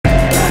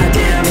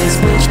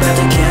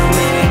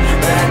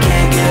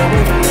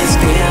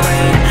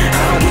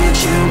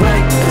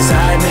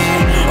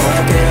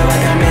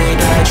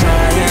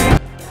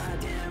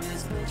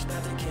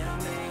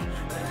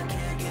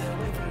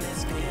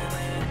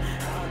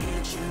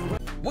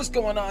What's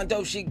going on,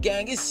 dope shit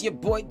gang? It's your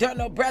boy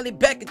Darno Bradley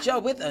back at y'all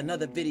with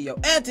another video.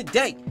 And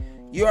today,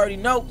 you already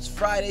know it's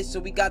Friday, so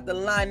we got the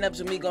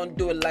lineups and we gonna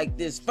do it like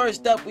this.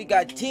 First up, we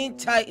got Teen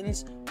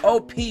Titans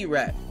OP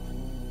rap.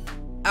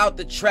 Out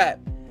the Trap.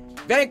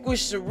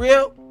 Vanquish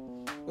SoReal.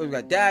 We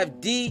got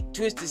Dive D,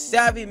 Twisted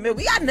Savvy, Mill.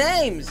 We got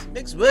names.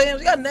 Mix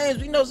Williams, we got names.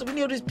 We know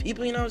these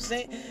people, you know what I'm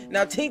saying?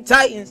 Now Teen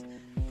Titans,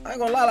 I ain't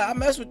gonna lie, I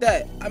mess with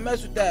that.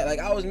 Like,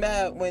 I was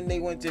mad when they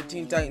went to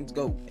Teen Titans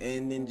Go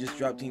and then just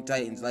dropped Teen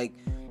Titans. Like,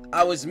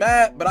 I was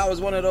mad, but I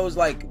was one of those,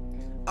 like,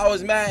 I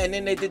was mad and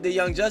then they did the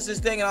Young Justice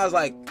thing and I was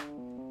like,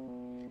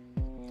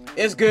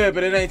 it's good,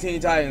 but it ain't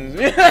Teen Titans.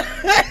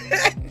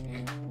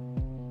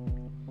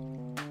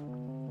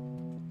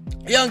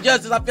 Young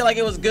Justice, I feel like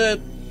it was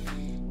good.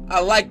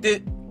 I liked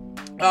it.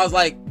 I was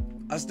like,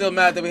 I'm still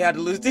mad that we had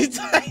to lose Teen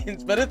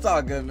Titans, but it's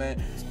all good,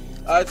 man.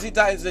 Teen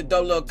Titans is a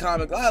dope little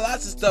comic.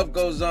 Lots of stuff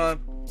goes on.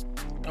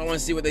 I want to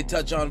see what they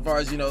touch on as far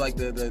as, you know, like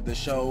the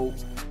show,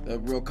 the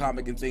real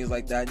comic and things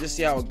like that. Just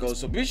see how it goes.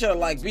 So be sure to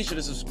like, be sure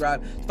to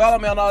subscribe, follow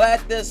me on all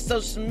that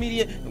social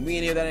media, and we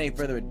ain't here that any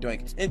further ado.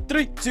 In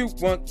 3, 2,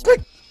 1,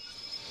 click.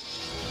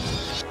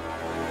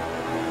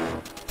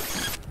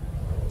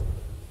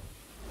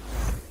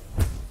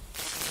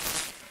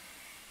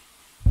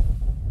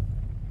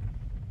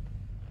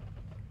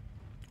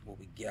 What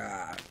we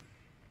got?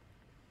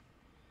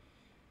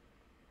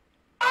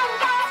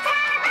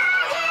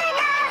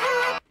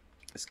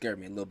 It scared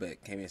me a little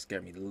bit. Came in and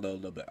scared me a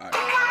little bit. All right.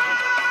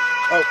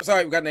 Oh,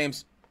 sorry, we got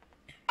names.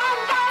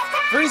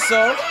 Free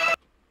Soul,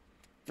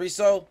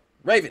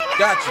 Raven,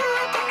 gotcha.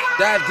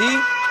 Dive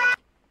D,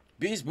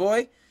 Beast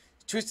Boy,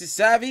 Twisted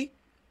Savvy,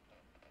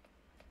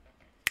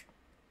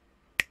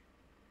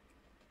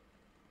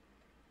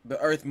 the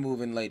Earth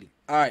Moving Lady.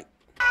 All right.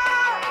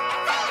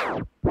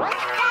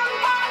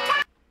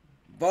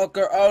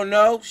 Volker, oh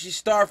no, she's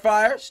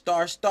Starfire,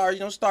 Star, you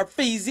know, Star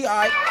Feezy. All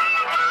right.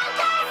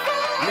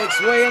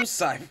 Mix Williams,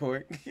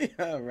 Cyborg.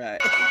 All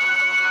right.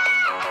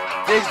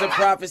 Diggs the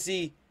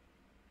Prophecy.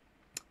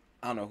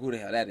 I don't know who the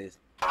hell that is.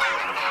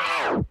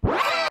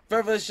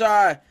 Fervor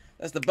Shire.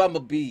 That's the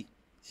Bumblebee.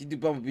 She do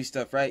Bumblebee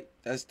stuff, right?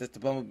 That's the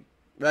Bumblebee.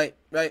 Right.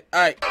 All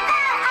right.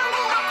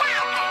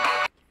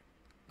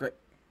 Great.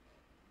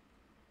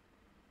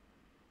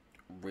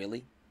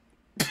 Really?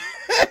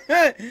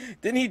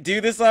 Didn't he do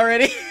this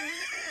already?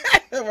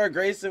 Where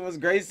Grayson was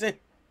Grayson?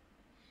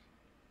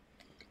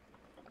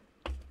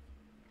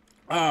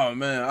 Oh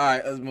man,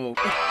 alright, let's move.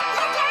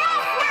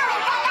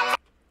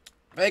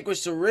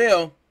 Vanquish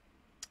SoReal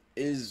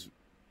is,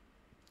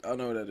 I don't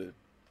know what that is.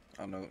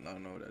 I don't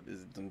know what that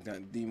is. Some kind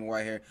of demon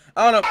white hair.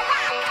 I don't know.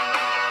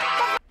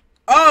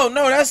 Oh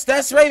no,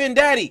 that's Raven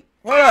Daddy.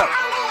 Hold up.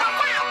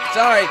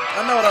 Sorry,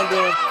 I know what I'm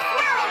doing.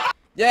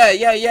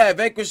 Yeah.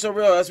 Vanquish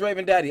SoReal, that's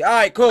Raven Daddy.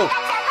 Alright, cool.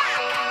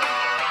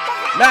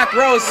 Mac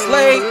Rose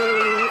Slade.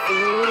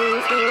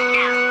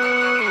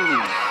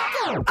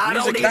 I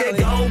don't need to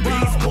go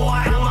beast boy,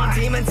 I'm on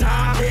demon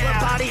time.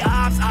 Body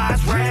ops,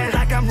 eyes red,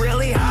 like I'm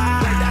really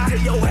high. Back to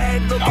your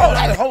head, look.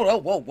 Oh, hold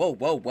on, whoa.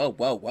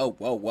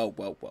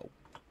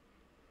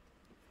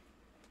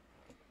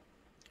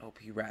 OP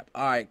rap.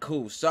 Alright,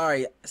 cool.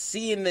 Sorry,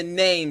 seeing the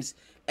names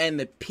and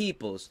the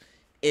peoples,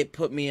 it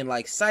put me in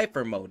like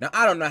cypher mode. Now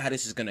I don't know how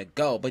this is gonna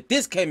go, but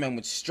this came in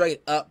with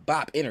straight up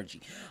bop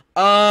energy.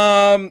 You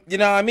know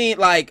what I mean?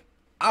 Like,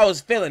 I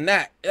was feeling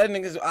that. That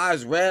nigga's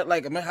eyes red.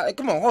 Like, come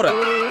on, hold up.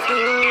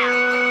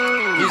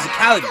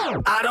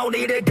 Musicality. I don't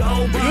need to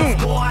go beast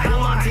boy, I'm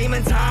on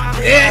demon time.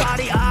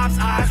 Body ops,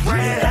 eyes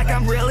red, like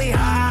I'm really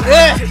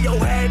high. To your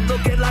head,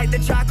 looking like the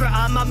chakra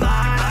on my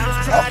mind.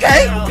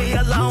 Okay. Be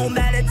alone,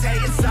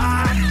 meditate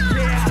inside.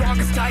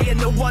 Strongest titan,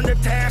 no wonder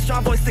tear,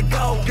 strong voice to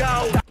go.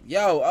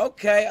 Yo,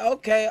 okay.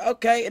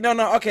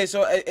 No, okay,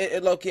 so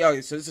it low-key,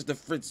 okay, so this is the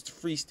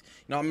freest.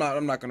 You know, I'm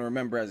not gonna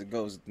remember as it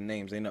goes, the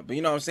names ain't up. But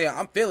you know what I'm saying?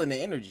 I'm feeling the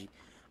energy.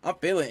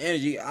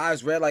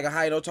 Eyes red like a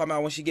high, don't talk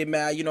about when she get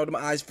mad, you know, them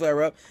eyes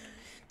flare up.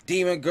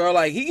 Demon girl,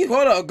 like,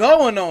 hold up,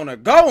 going on her.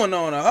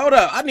 Hold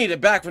up. I need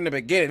it back from the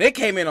beginning. They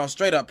came in on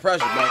straight up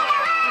pressure, man.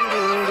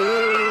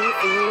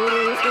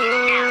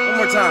 One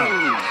more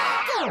time.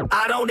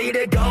 I don't need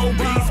to go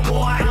beast boy,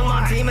 I'm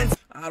on demon.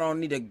 I don't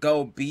need to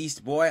go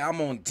Beast Boy. I'm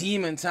on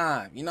demon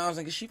time. You know what I'm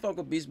saying? Cause she fuck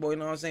with Beast Boy, you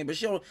know what I'm saying? But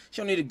she don't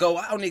need to go.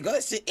 I don't need to go.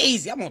 It's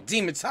easy. I'm on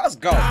demon time. Let's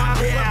go.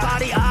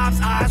 Body ops,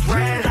 eyes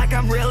red, like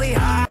I'm really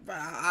high.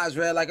 Eyes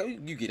red like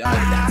you get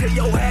out. To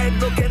your head,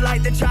 looking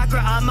like the chakra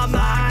on my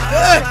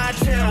mind.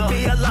 Chill,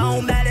 be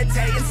alone,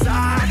 meditate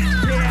inside.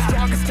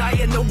 Strongest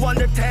titan, no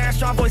wonder tear,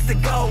 strong voice to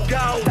go.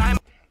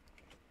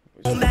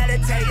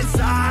 Meditate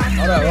inside.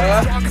 Hold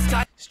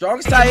up.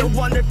 Strongest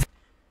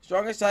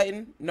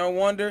Titan, no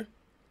wonder.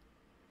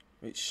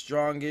 Wait,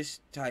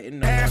 Strongest Titan,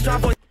 no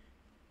wonder.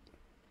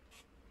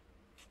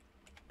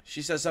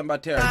 She said something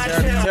about Terror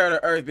the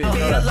Earth, bitch.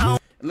 Hold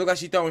up. It look like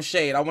she throwing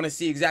shade. I want to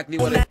see exactly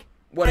what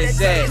it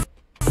said.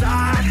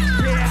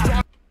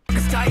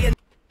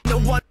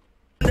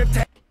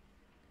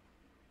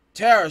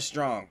 Terror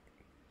strong.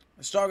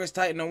 The strongest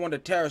Titan, no wonder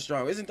Terror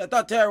strong. I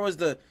thought Terror was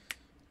the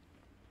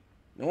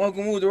one who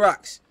can move the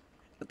rocks.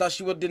 I thought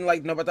she didn't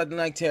like nobody. I thought didn't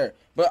like Tara.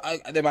 But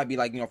they might be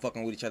like, you know,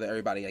 fucking with each other.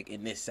 Everybody like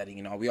in this setting,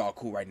 you know, we all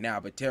cool right now.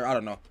 But Tara, I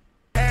don't know.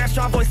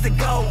 Voice to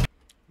go.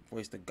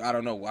 Voice to I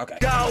don't know. Okay.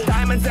 Go.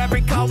 Diamonds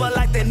every color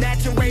like the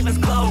natural ravens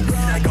glow.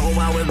 I go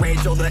out with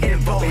Rachel, the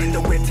info in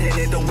the wind,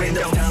 in the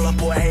window.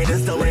 Teleport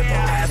haters to limbo.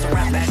 Pass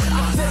around that.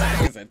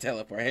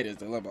 Teleport haters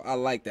to limbo. I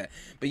like that.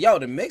 But yo,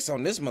 the mix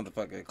on this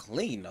motherfucker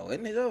clean though,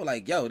 isn't it? Though?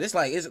 Like yo, this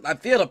like I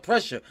feel the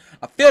pressure.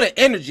 I feel the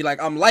energy.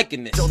 Like I'm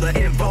liking this. The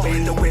info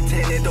in the wind,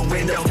 in the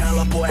window.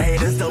 Teleport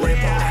haters to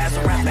limbo. Pass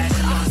around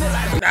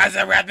that. That's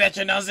a rap bitch,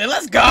 you know.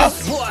 Let's go.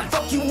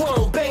 Fuck you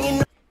won't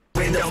banging.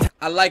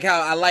 I like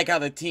how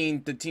the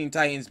Teen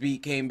Titans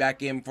beat came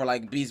back in for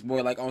like Beast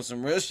Boy like on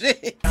some real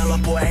shit.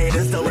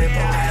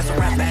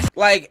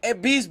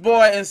 Like Beast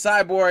Boy and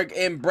Cyborg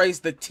embrace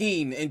the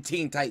teen in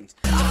Teen Titans.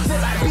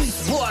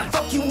 Beast Boy,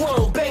 fuck you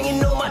want,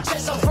 banging on my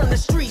chest, I'm from the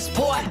streets,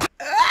 boy.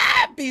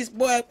 Beast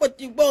Boy, what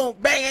you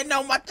want, banging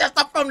on my chest,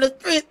 I'm from the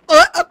streets,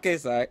 boy. Okay,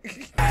 sorry.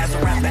 Beast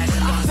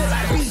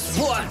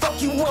Boy,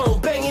 fuck you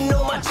want, banging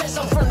on my chest,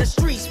 I'm from the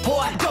streets,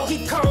 boy.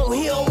 Donkey Kong,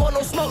 he don't want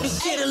no smoke,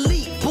 this shit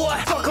elite, boy.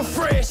 Fuck a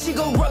friend, she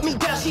gon' rub me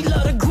down, she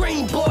love the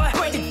green, boy.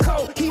 Break the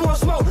code, he want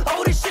smoke,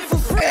 all this shit for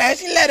free. Yeah,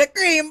 she let a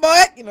green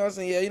boy. You know what I'm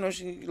saying? Yeah, you know,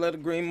 she let a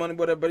green money,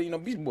 whatever, but you know,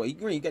 Beast Boy, he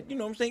green, got, you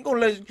know what I'm saying?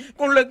 Gonna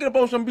let get up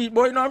on some Beast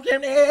Boy, you know what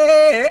I'm saying?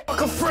 Hey.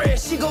 Fuck a friend,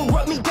 she gon'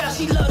 rub me down,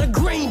 she love the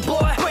green,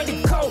 boy. Break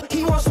the code,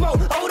 he want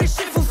smoke, all this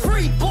shit for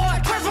free, boy.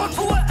 Transfer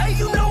to an A,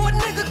 you know a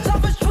nigga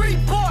tough as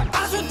street, boy.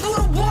 I swim through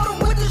the water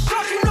with the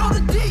sharks, you know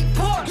the deep,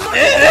 boy. Look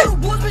through the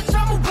woods, bitch,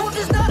 I'm a wolf,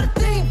 it's not a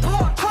thing,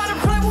 boy. Try to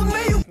play with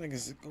me, you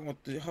Niggas going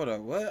through, hold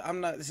up, what?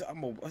 It's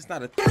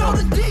not a know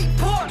the deep,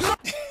 boy.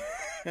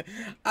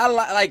 I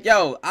like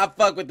yo, I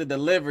fuck with the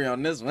delivery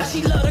on this one.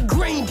 She love the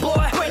green,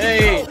 boy.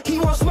 Hey. He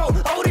want smoke,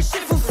 all this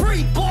shit for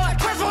free, boy.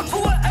 Transfer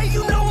to an A,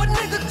 you know a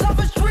nigga tough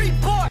as street,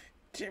 boy.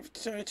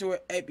 Turn to an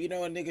ape, you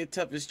know a nigga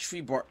tough as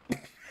tree bark.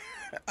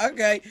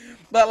 Okay,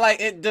 but like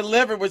it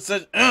delivered with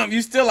such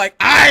you still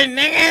like, alright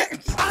nigga.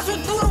 I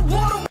swim through the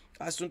water.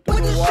 I swim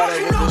through the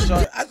water with the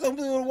sharks. I swim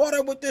through the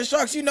water with the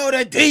sharks, you know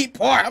the deep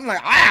part. I'm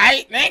like,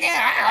 alright nigga,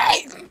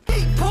 alright.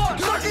 Deep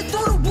part, lurking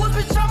through the woods,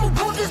 bitch, I'm a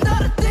wolf, it's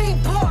not a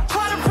thing, part.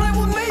 Try to play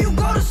with me, you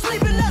go to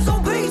sleep and that's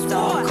on beast,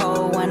 boy.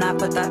 Cold when I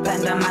put that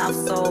pen to mouth,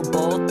 so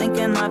bold,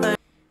 thinking of it.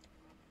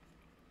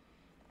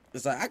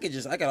 It's like I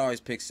could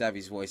always pick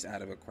Savvy's voice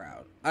out of a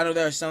crowd. I know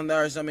there are some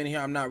in here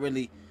I'm not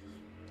really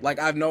like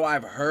I've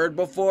heard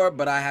before,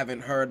 but I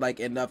haven't heard like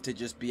enough to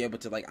just be able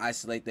to like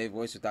isolate their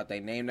voice without their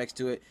name next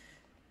to it.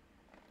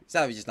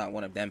 Savvy's just not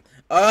one of them.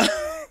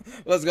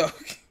 Let's go.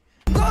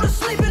 Go to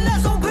sleep and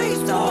that's on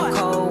beast, So boy.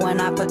 cold when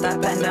I put that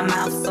pen to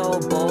mouth, so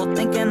bold,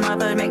 thinking of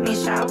it, make me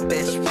shout,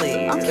 bitch,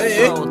 please. I'm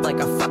controlled like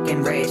a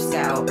fucking rage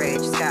scout,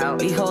 rage scout.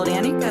 Behold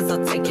Annie, cause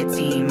I'll take your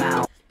team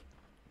out.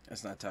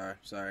 That's not Tara.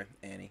 Sorry,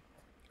 Annie.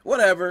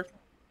 Whatever.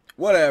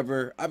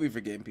 I be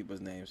forgetting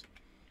people's names.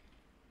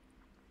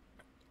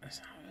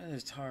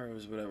 Tara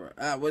was whatever.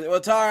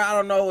 Well, Tara, I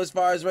don't know as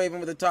far as Raven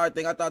with the Tara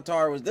thing. I thought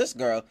Tara was this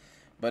girl,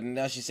 but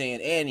now she's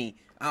saying Annie.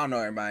 I don't know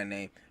everybody's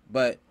name,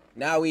 but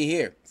now we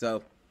here,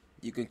 so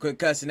you can quit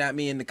cussing at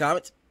me in the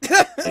comments.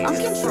 I'm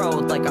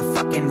controlled like a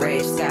fucking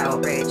rage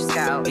scout, rage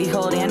scout.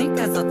 Behold Annie,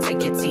 cause I'll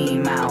take your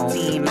team out.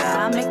 Team out.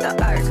 I'll make the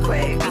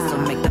earthquake, so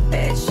make the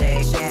bed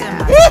shake. Yeah,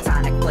 my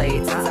tectonic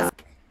plates.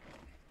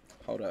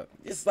 Hold up.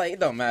 It's like, it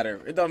don't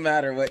matter. It don't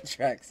matter what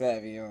track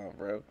Savvy on,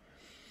 bro.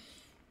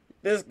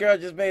 This girl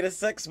just made a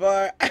sex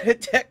bar out of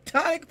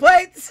tectonic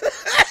plates.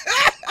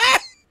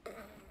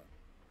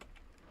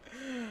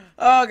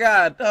 Oh,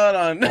 God. Hold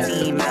on.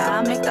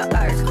 I'll make the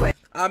earthquake.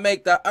 I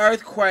make the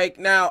earthquake.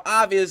 Now,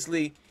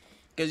 obviously,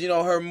 because, you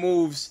know, her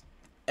moves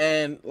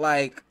and,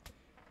 like,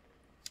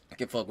 I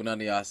can fuck with none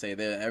of y'all say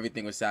that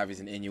everything with Savvy's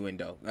an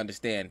innuendo.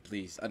 Understand,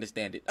 please.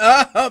 Understand it.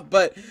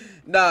 But,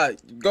 nah,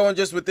 going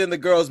just within the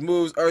girl's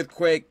moves,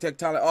 earthquake,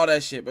 tectonic, all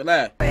that shit.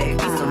 But,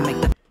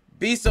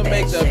 Beast will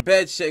make the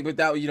bed shake, but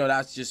that, you know,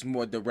 that's just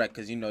more direct,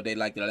 because, you know, they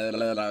like, you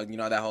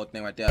know, that whole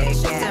thing right there.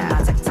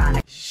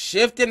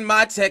 Shifting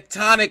my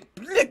tectonic,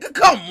 nigga,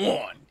 come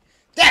on.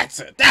 That's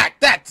a,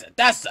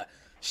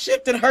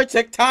 shifting her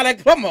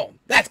tectonic, come on.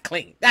 That's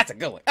clean. That's a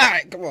good one. All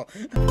right, come on.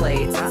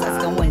 Plates,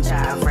 that's going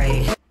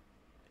gyrate.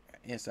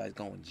 Inside's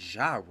going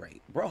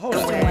gyrate. Bro, hold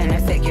up.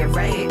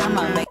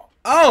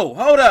 Oh,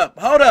 hold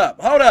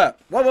up.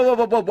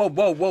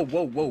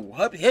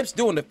 Whoa. Hips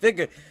doing the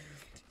figure.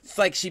 It's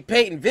like she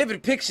painting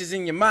vivid pictures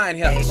in your mind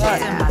here.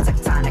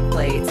 Tectonic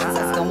plates,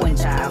 that's going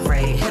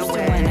gyrate. Hips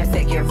doing a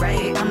figure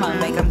eight. I'ma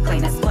make them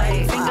clean as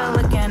plate. Finger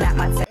looking at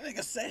my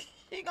Nigga say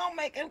he gonna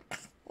make him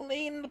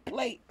clean the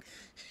plate.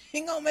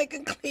 He gonna make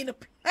him clean the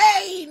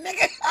hey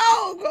nigga.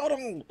 Oh, hold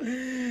on.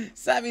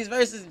 Savvy's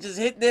verses just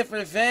hit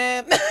different,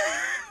 fam.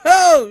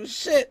 Oh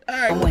shit.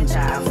 Alright. Going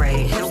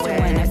gyrate. Hips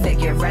doing a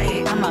figure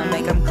eight. I'ma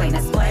make them clean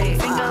as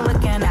plate. Finger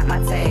looking at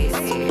my taste.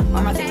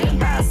 Or my thinking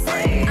about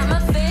slave. I'm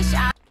a fish.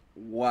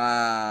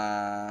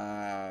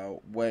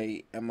 Wow.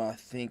 Wait, am I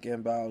thinking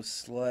about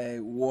Slay?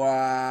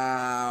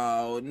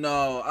 Wow.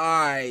 No,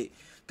 alright.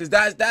 Cause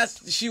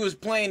that's she was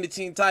playing the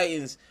Teen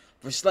Titans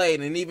for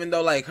Slade. And even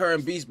though like her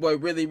and Beast Boy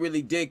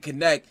really did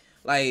connect,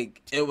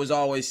 like it was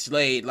always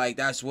Slade. Like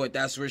that's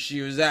where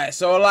she was at.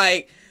 So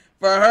like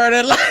for her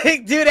to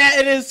like do that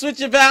and then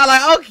switch it back,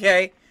 like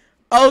okay,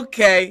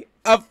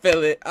 I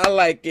feel it. I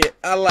like it.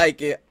 All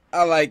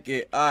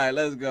right,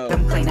 let's go.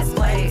 I'm clean as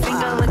plate.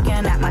 Finger looking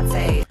at my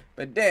tape.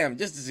 But damn,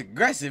 just as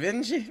aggressive,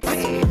 isn't she?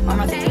 I'm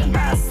a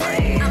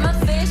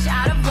fish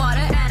out of water,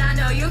 and I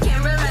know you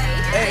can relate.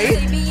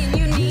 Hey. Being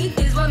unique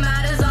is what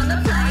matters on the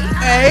plate.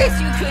 Hey. I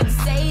guess you could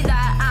say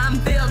that I'm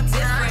built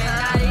different,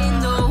 not in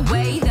the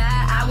way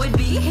that I would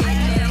be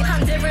hidden.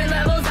 On different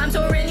levels, I'm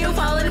soaring, you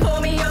falling,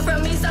 pull me up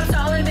from me, stop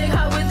stalling, big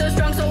hot with the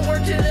strong, so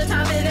work to the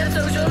top, and if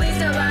socially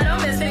still I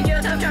don't miss figure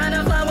tough, trying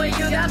to fly what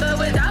you got, but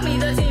without me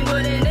the team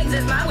wouldn't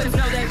exist. My whips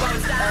know they won't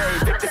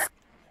stop.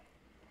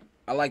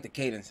 I like the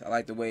cadence. I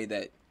like the way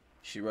that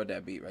she wrote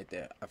that beat right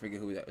there. I forget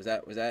who that was.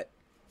 That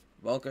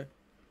Volker?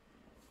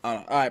 I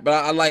don't know. All right, but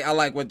I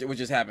like what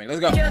just happened. Let's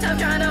go. I'm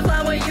trying to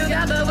find what you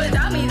got, but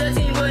without me the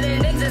team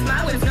wouldn't exist.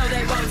 My whips know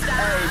they won't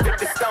stop.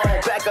 Victor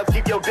Stone, back up,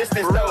 keep your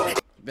distance low.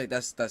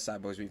 That's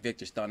Side Boys.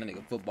 Victor Stone, that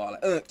nigga football.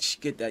 Like,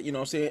 get that. You know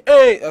what I'm saying?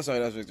 Hey, that's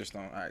Victor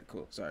Stone. All right,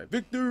 cool. Sorry,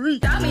 victory.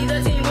 Without me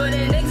the team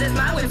wouldn't exist.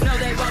 My whips know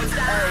they won't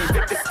stop.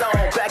 Victor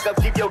Stone, back up,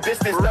 keep your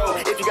distance low.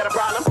 If you got a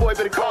problem, boy,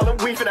 better call him.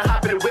 We finna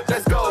hop in the whip,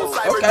 let's go.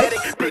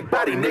 Cybernetic, big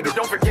body niggas,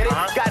 don't forget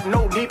it. Got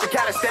no need for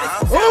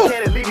calisthenics.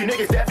 Can't leave you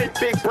niggas deaf and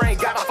big brain.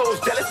 Got my foes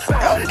jealous.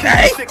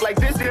 Okay. Sick like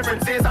this,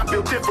 difference is I'm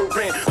built different.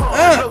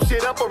 Blow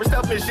shit up over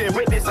stealth mission.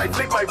 Witness, I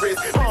flick my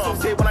wrist.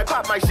 Pistols hit when I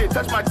pop my shit.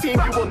 Touch my team,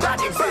 you will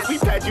not exist. We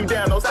pat you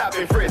down, no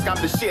stopping frisk. I'm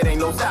the shit, ain't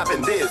no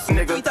stopping this,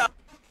 nigga.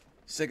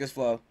 Sickest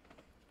flow,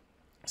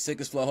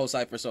 whole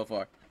cipher so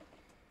far.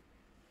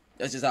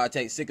 That's just how I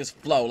take sickest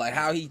flow. Like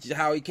how he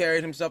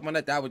carried himself on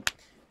that. That would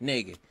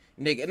nigga.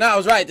 No, I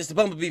was right. This the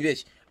Bumblebee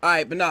bitch. All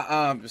right, but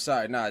nah.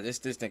 Sorry, nah. This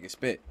nigga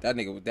spit. That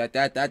nigga.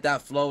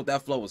 That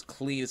flow was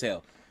clean as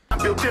hell.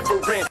 I'm built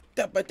different.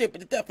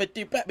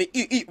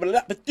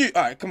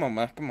 Alright, come on,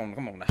 man. Come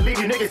on now. Leave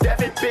you niggas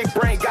deaf and big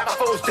brain, got my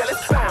foes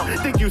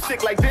jealous. Think you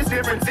sick like this,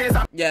 difference is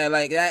I'm yeah,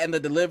 like that and the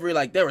delivery,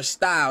 like there was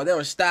style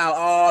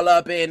all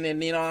up in,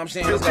 and you know what I'm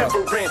saying? built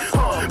different.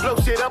 Blow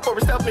shit up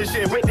over stealth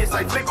mission. Witness,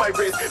 I flick my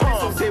wrist.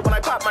 Pistols hit when I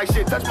pop my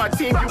shit. Touch my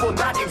team, you will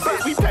not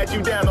exist. We pat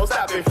you down, no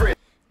stopping frisk.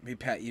 We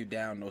pat you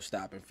down, no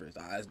stopping first.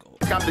 Alright, let's go.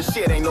 I'm the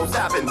shit, ain't no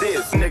stopping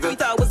this, nigga. We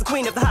thought was the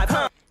queen of the hype,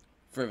 huh?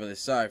 Frivolous,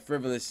 sorry,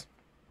 Frivolous.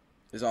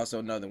 There's also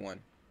another one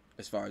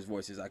as far as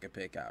voices I could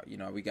pick out. You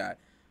know, we got,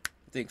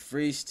 I think,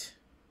 Freest.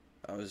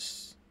 That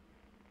was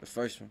the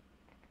first one.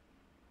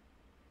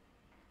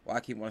 Well,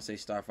 I keep wanting to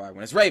say Starfire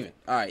when it's Raven.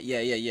 All right, yeah.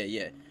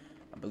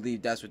 I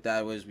believe that's what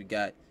that was. We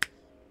got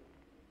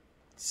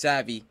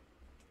Savvy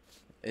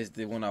is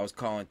the one I was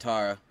calling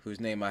Tara, whose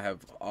name I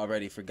have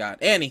already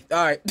forgot. Annie.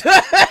 All right.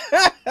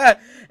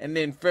 And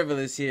then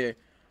Frivolous here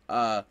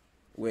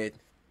with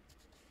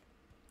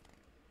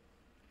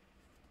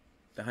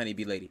the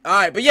honeybee lady. All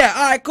right, but yeah,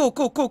 all right, cool.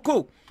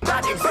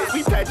 Like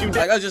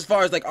as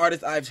far as like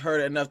artists I've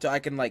heard enough to I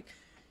can like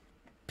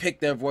pick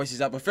their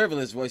voices out, but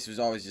Frivolous voice was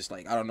always just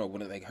like I don't know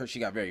when like her she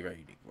got very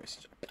unique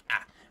voices.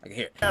 I can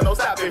hear it. No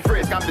stopping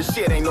frisk, I'm the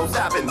shit, ain't no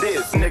stopping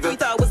this, nigga. We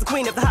thought was the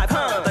queen of the hype,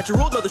 huh? But you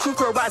ruled, know the truth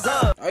will rise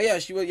up. Oh yeah,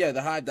 she was. Yeah,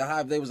 the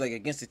Hive. They was like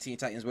against the Teen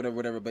Titans,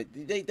 whatever. But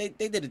they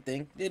did a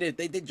thing.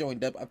 They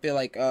joined up. I feel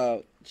like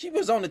she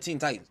was on the Teen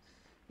Titans.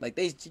 Like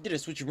she did a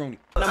switcheroony.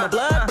 I'm a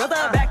blood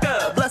brother, back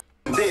up. Bless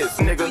this,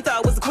 nigga. We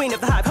thought was the queen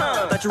of the hype,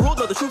 huh? But you ruled,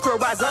 know the truth will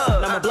rise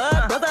up. I'm a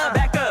blood brother,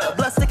 back up.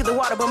 Blood stick in the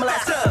water, but my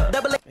last cup.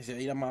 Double it. They said,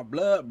 you know, my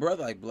blood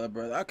brother, like blood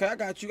brother. Okay, I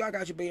got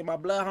you, baby, my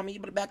blood, homie. You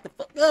better back the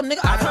fuck up,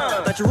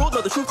 nigga. But you ruled,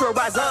 know the truth will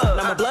rise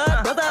up. I'm a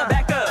blood brother,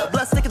 back up.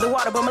 Blood stick in the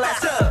water, but my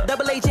last cup.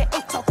 Double agent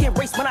ain't talking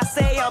race when I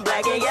say I'm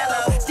black and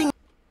yellow. Sting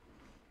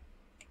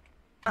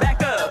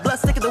back up. Blood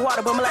stick in the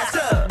water, but my last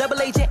cup.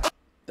 Double agent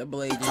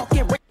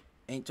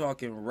ain't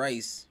talking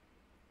race.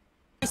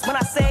 When I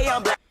say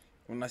I'm black.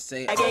 When I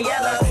say Black and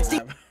yellow.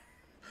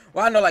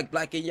 well, I know like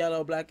black and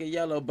yellow,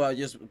 but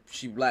just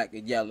she black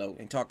and yellow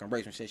and talking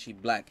race when she said she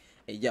black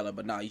and yellow,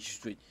 but now you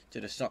should switch to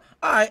the song.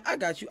 All right, I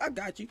got you.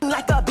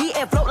 Like a beat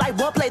and float like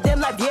one, play them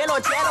like yellow.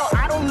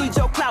 I don't need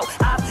your clout.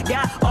 I've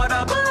got all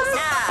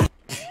the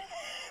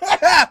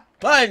buzz.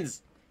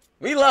 Puns.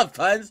 We love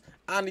puns.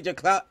 I don't need your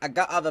clout. I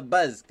got all the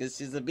buzz because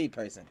she's a B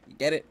person. You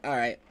get it? All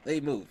right, let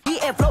me move.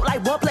 Beat and float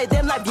like one, play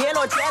them like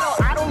yellow.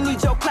 I don't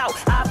need your clout.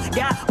 I've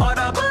got all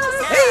the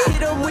buzz. Hit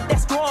them with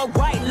that strong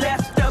right,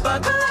 left the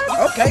bug.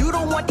 Okay. You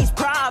don't want these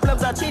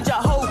problems. I'll change your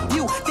whole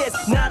view.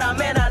 There's not a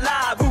man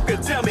alive who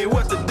can tell me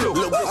what to do.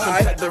 All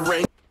right. The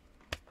ring.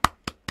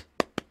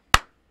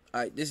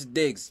 All right, this is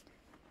Diggs.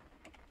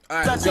 All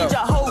right, I'll let's go. change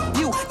your whole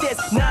view.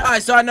 There's not All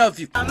right, so I know a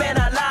few. a man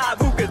alive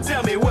who can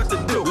tell me what to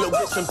do. Little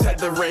bitch, I'm tight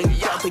the ring.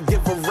 Y'all can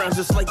give around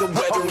just like a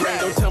wedding ring.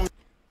 Don't tell me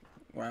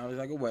Wow, it's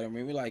like a wedding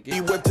ring. We like it.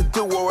 what to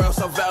do or else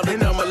I'm out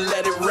and I'ma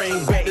let it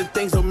rain. Better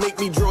things will make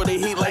me draw the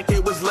heat like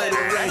it was let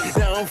it rain.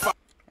 Now I'm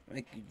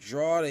Make you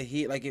draw the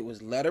heat like it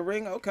was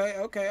lettering. Okay.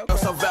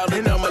 So vowed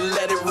and I'ma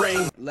let it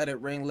rain. Let it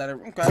ring.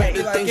 Okay. Great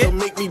You like things it? will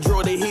make me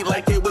draw the heat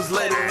like it was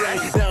let it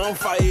rain. Now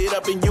fire it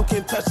up and you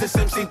can touch this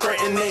MC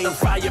threatening.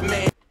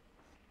 Fireman.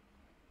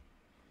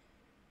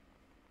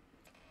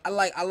 I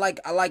like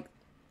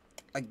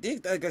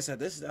this. Like I said,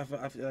 this I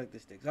feel like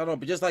this sticks. I don't know,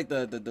 but just like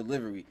the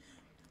delivery,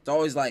 it's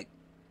always like,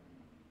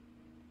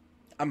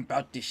 I'm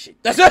about this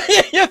shit. That's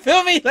what you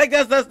feel me? Like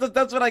that's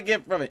what I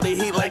get from it. The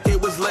heat like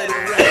it was let it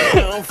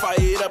rain. Now fire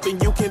it up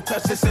and you can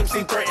touch this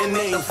MC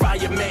threatening.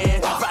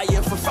 Fireman,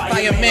 fire for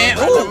fireman.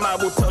 I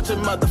will touch a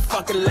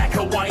motherfucker like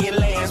Hawaiian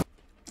lands.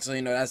 So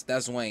you know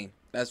that's Wayne.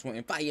 That's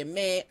Wayne.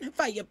 Fireman,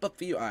 fire but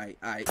for you. All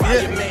right.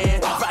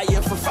 Fireman,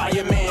 fire for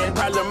fireman.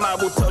 Problem I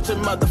will touch a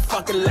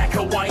motherfucker like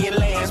Hawaiian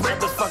lands.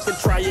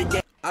 Motherfucker try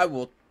again. I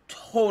will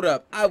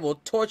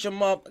torch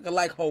them up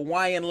like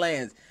Hawaiian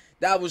lands.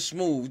 That was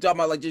smooth. Talking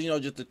about like just, you know,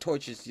 just the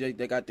torches. They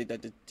got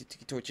the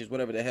torches,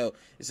 whatever the hell.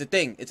 It's a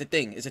thing.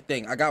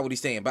 I got what he's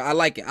saying, but I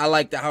like it. I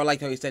like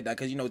how he said that,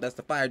 because you know that's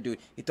the fire dude.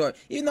 He thought,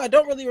 even though I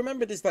don't really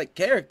remember this like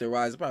character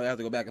wise, I probably have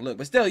to go back and look.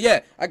 But still,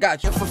 yeah, I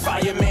got you. For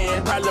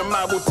fireman, problem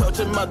I will touch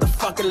a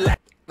motherfucker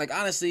like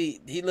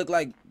honestly, he looked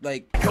like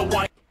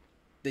Hawaiian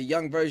the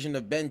young version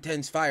of Ben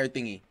 10's fire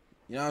thingy.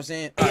 You know what I'm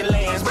saying?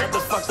 lands.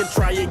 Motherfucker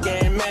try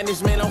again.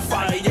 Management on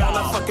fire. Y'all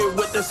not fucking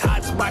with this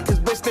hot spot, cause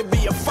bitch to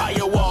be a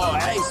firewall.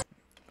 Hey.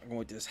 I'm going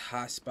with this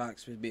hot spot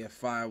to be a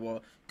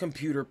firewall.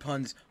 Computer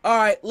puns. All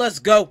right, let's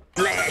go.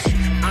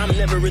 I'm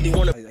never really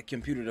wanna Like that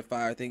computer to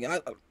fire thing.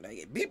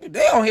 Like, people,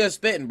 they on here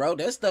spitting, bro.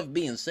 That stuff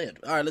being said.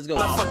 All right, let's go.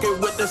 not fucking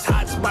with this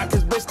hot spot,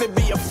 cause bitch to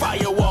be a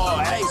firewall.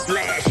 Hey,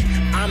 slash.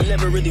 I'm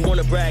never really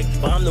wanna brag,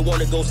 but I'm the one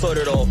that goes for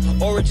it all.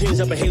 Origins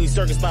up a Haley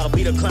circus style,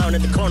 beat a clown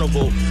at the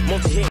carnival.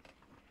 Multi-hit.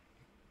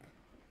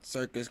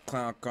 Circus,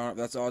 clown,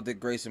 that's all Dick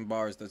Grayson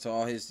bars. That's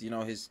all his, you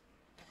know, his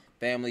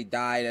family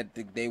died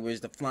at they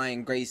was the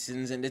Flying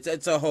Graysons, and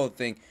it's a whole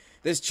thing.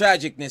 There's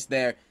tragicness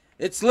there.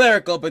 It's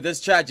lyrical, but there's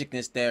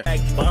tragicness there.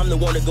 But I'm the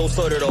one that goes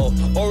for it all.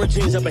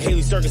 Origins up a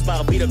Haley circus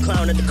style, beat a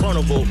clown at the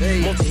carnival. Hey.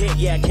 Multi-hit,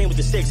 yeah, I came with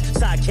the six.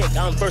 Sidekick,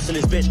 I'm first in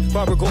this bitch.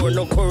 Barbara Gordon,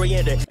 no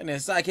coriander. And then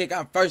sidekick,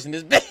 I'm first in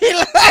this bitch.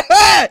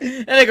 That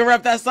nigga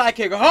rep that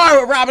sidekick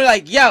hard with Robin,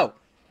 like, yo,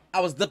 I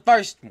was the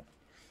first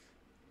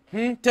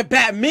one. To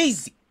bat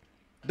Measy,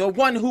 the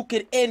one who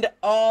could end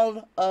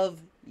all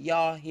of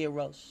y'all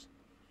heroes.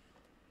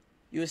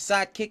 You a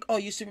sidekick? Oh,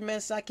 you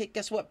Superman's sidekick?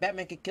 Guess what?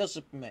 Batman can kill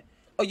Superman.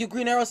 Oh, you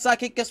Green Arrow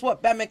sidekick? Guess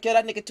what? Batman killed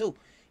that nigga too.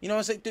 You know what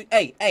I'm saying? Dude,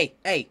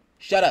 hey,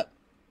 shut up.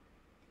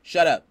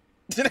 Shut up.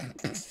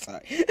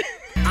 Sorry.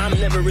 I'm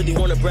never really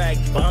wanna brag,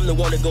 but I'm the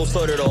one that goes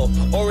for it all.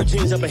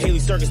 Origins up a Haley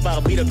circus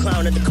style, beat a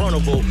clown at the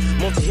carnival.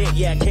 Multi-hit,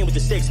 yeah, I came with the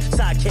six.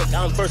 Sidekick,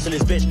 I'm first in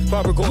this bitch.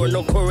 Barbara Gordon,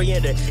 no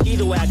coriander.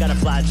 Either way, I got a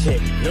fly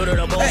chick. No,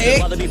 I'm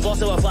bossing. Rather be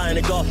bossing while flying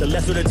to Gotham.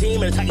 Mess with a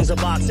team and attacking some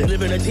boxing.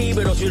 Live in a team,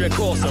 but don't shoot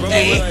across. I remember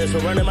realize for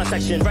running my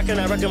section. Reckon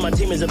my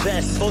team is the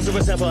best. Supposed to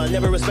resemble, I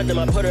never respect them.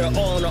 I put it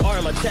all on the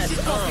arm of my chest.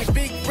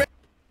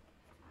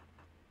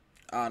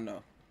 Oh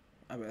no.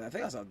 I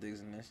think I saw Diggs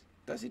in this.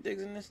 Does he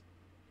Diggs in this?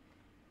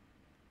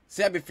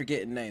 See, I be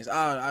forgetting names.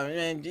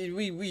 Man,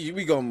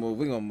 we gonna move.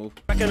 We gonna move.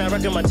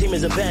 Reckon my team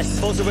is the best.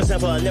 Supposed to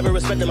resemble, I never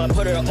respect them. I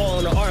put it all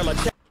on the arm of my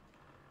chest.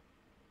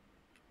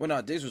 Well,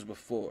 no, Diggs was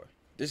before.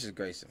 This is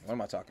Grayson. What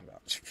am I talking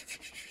about?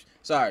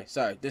 sorry.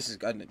 This is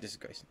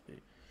Grayson.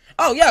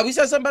 Oh yeah, we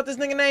said something about this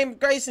nigga named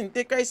Grayson.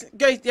 Dick Grayson.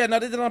 Yeah, no,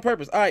 they did it on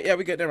purpose. All right, yeah,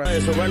 we good. Never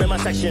mind. So running my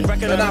section.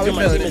 Reckon my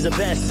team is the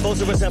best.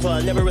 Supposed to resemble,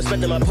 I never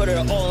respect them. I put it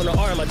all on the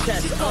arm of my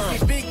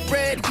chest. Big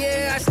red,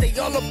 yeah, I stay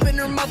all up in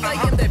her mouth. I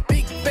am that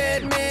big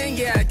bad man,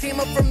 yeah, I came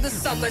up from the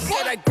south. I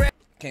said I grabbed.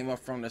 Came up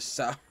from the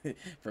south,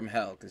 from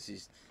hell, cause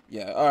she's,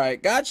 yeah, all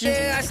right, got you.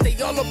 Yeah, I stay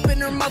all up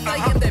in her mouth. I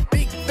am that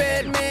big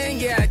bad man,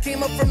 yeah, I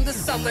came up from the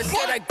south. I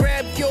said I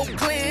grabbed your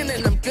clan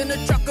and I'm gonna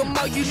chalk them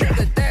out. You know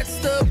that that's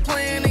the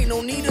plan, ain't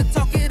no need to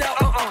talk it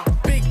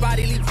out. Big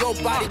body, leave your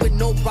body with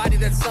nobody,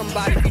 that's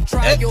somebody. If you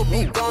try, you'll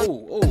be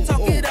gone.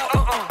 Talk it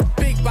out.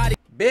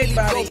 Big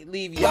body,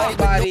 leave your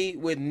body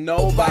with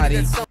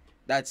nobody.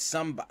 That's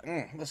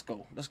somebody. Let's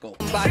go.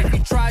 Somebody, if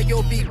you try,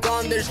 you'll be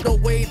gone. There's no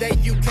way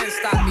that you can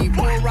stop me.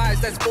 4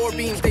 rise, that's 4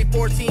 beams. They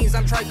 14s,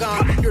 I'm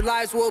Trigon. Your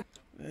lives will.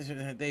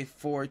 They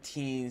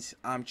 14s,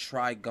 I'm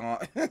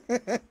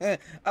Trigon.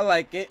 I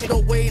like it. No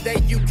way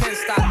that you can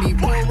stop me.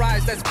 4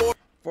 rise, that's 4.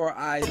 4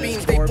 eyes,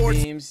 that's 4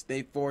 beams.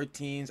 They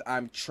 14s,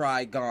 I'm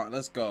Trigon.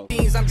 Let's go.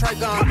 I'm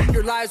Trigon.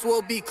 Your lives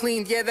will be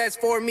cleaned. Yeah, that's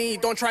for me.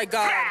 Don't try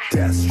God.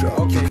 Deathstroke.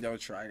 Okay, don't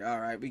try. All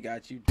right, we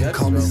got you.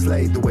 Call me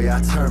Slade the way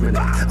I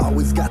terminate.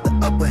 Always got the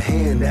upper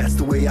hand, that's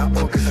the way I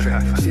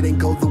orchestrate. Shit ain't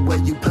go the way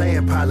you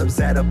plan, problems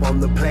add up on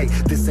the plate.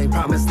 This ain't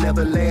promised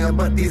Neverland,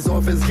 but these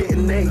orphans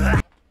getting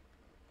named.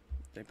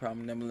 They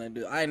Promised Neverland,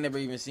 dude. I ain't never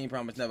even seen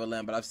Promised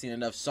Neverland, but I've seen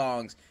enough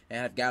songs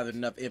and have gathered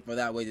enough info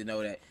that way to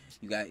know that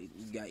you got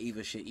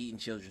evil shit eating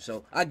children.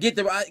 So I get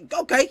the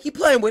okay. He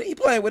playing with it.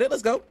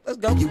 Let's go.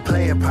 You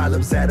playing,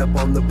 problems add up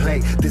on the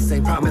plate. This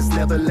ain't Promised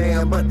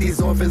Neverland, but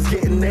these orphans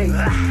getting named.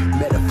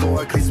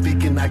 Metaphorically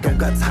speaking, I don't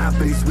got time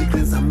for these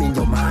weaklings. I'm in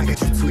your mind,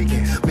 got you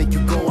tweaking, make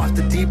you go off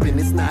the deep end.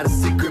 It's not a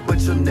secret, but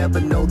you'll never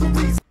know the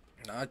reason.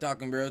 I'm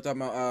talking real.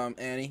 Talking about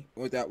Annie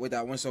with that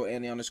one. So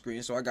Annie on the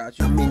screen. So I got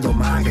you. I mean, your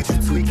mind got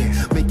you tweaking,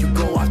 make you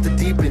go off the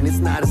deep end. It's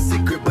not a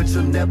secret, but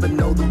you'll never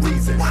know the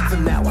reason. For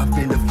now, I've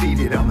been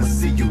defeated. I'ma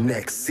see you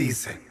next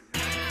season.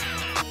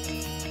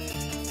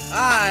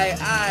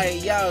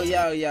 Alright, yo.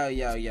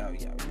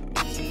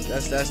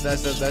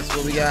 That's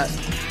what we got.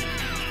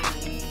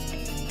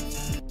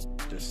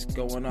 Just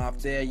going off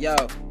there, yo.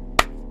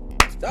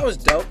 That was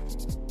dope.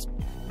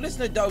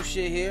 Listen to dope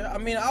shit here. I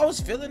mean, I was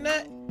feeling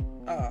that.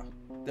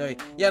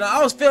 Yeah, no,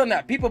 I was feeling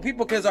that. People,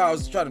 because I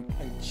was trying to.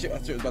 Shit, I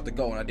was about to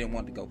go and I didn't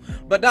want to go.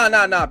 But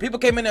nah. People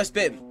came in there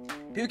spitting.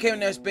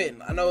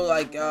 I know,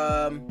 like,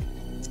 damn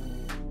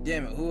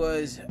it, who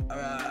was,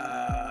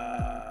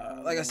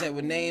 like I said,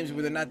 with names,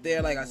 where they're not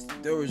there. Like,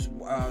 there was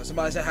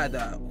somebody said had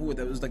that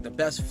was like the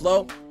best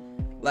flow.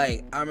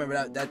 Like, I remember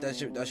that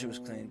shit was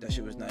clean. That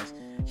shit was nice.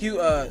 Hugh,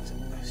 I'm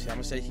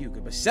gonna say Hugh,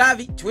 but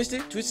Savvy,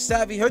 Twisted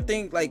Savvy, her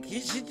thing, like,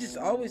 she just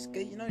always,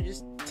 you know,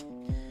 just.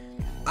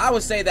 I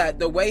would say that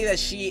the way that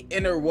she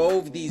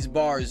interwove these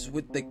bars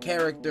with the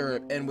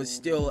character and was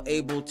still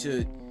able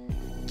to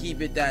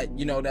keep it that,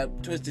 you know,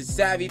 that Twisted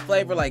Savvy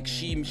flavor, like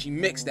she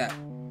mixed that.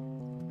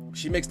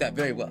 She mixed that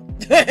very well.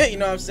 You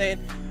know what I'm saying?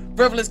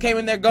 Frivolous came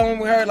in there going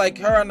with her, like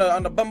her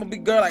on the Bumblebee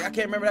girl. Like, I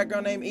can't remember that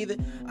girl name either.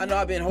 I know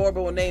I've been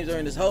horrible with names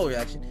during this whole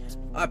reaction.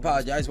 I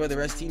apologize,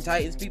 whether it's Teen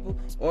Titans people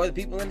or the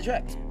people in the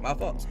track. My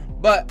fault.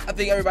 But I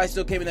think everybody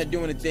still came in there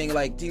doing the thing.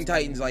 Like, Teen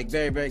Titans, like,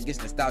 very, very gets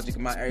nostalgic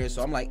in my area.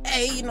 So I'm like,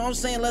 hey, you know what I'm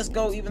saying? Let's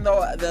go. Even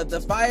though the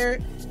fire,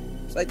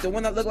 like the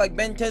one that looked like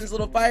Ben 10's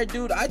little fire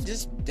dude,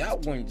 that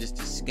one just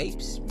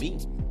escapes me.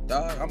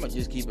 Dog, I'm gonna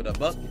just keep it a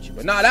buck with you.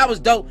 But nah, that was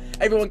dope.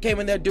 Everyone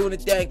came in there doing the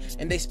thing,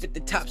 and they spit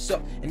the tops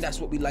up, and that's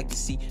what we like to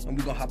see. And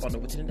we're gonna hop on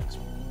over to the next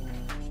one.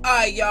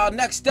 Alright, y'all,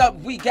 next up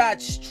we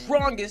got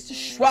Strongest,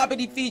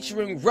 Shwabadi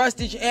featuring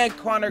Rustage and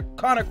Connor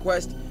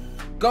Quest,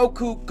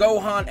 Goku,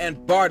 Gohan, and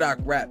Bardock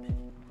rap,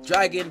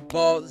 Dragon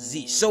Ball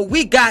Z. So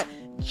we got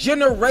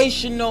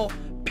generational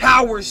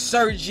power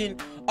surging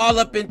all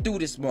up and through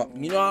this month.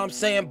 You know what I'm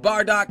saying?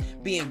 Bardock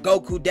being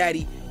Goku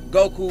daddy,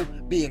 Goku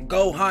being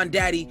Gohan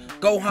daddy,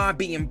 Gohan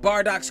being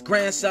Bardock's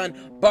grandson,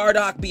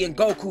 Bardock being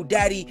Goku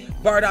daddy,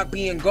 Bardock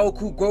being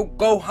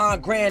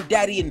Gohan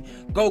granddaddy, and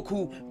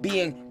Goku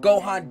being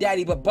Gohan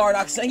daddy, but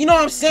Bardock saying, you know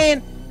what I'm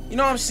saying? You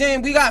know what I'm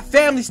saying? We got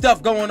family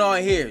stuff going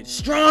on here.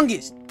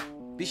 Strongest.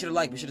 Be sure to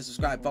like, be sure to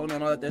subscribe, follow me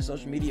on all that there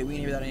social media. We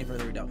ain't hear that any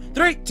further down.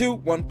 3, 2,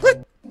 1,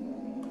 click.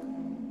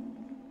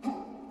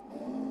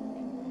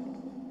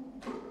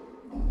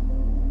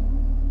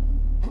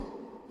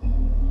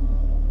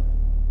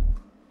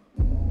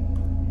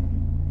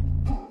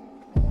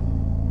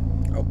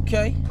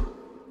 Okay.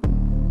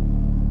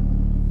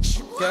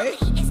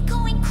 It's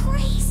going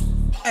crazy.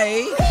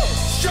 Hey.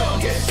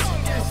 Strongest,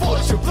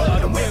 force your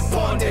blood and we're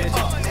bonded.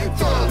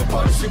 Throw a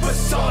punch,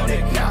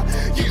 supersonic. Now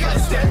you gotta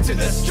step to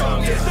the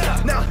strongest.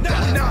 Nah.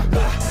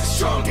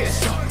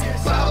 Strongest.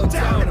 Bow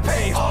down and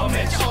pay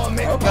homage.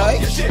 Okay.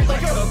 Your shit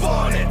like a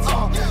bonnet.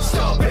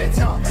 Stop it.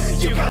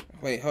 You gotta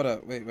Wait, hold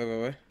up. Wait.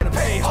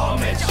 pay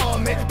homage.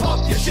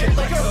 Pop your shit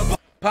like a bonnet.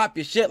 Pop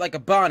your shit like a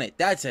bonnet.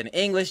 That's an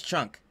English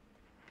chunk.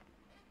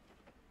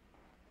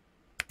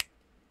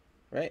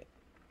 Right?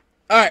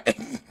 Alright.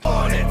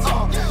 On it,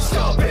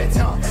 stop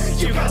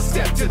it, you gotta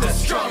step to the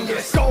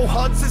strongest.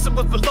 Gohan system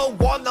was below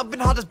 1, I've been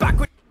hard as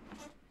backward.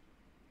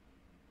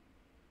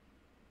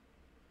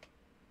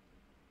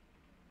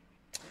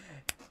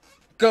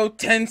 Go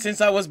 10 since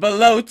I was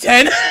below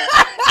 10.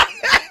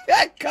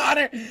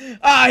 Connor.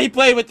 He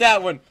played with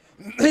that one.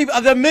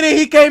 The minute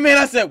he came in,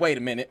 I said, wait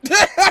a minute.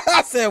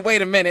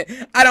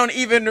 I don't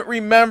even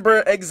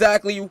remember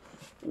exactly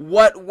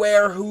what,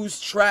 where, whose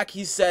track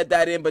he said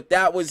that in, but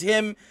that was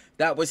him.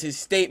 That was his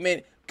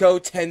statement. Go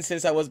 10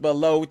 since I was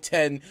below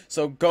 10.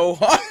 So go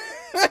hard.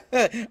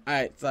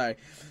 Alright, sorry.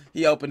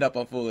 He opened up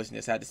on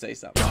foolishness. Had to say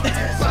something.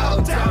 Bow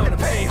down and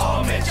pay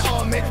homage.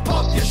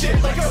 Pop your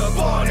shit like a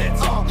bonnet.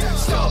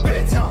 Stop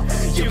it.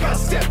 You gotta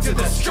step to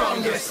the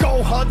strongest.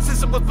 Gohan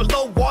system was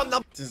below 1.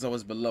 Since I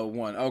was below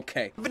 1.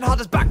 Okay. I've been hard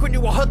as back when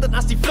you were heard the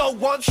nasty flow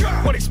once.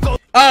 What explode?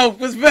 Oh,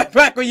 was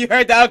back when you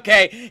heard that.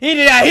 Okay. He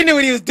did that. He knew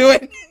what he was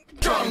doing.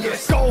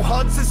 Strongest.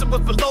 Gohan system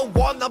was below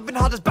 1. I've been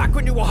hard as back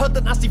when you were heard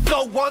the nasty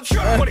flow once.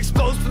 What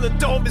explodes from the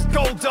dome is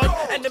golden.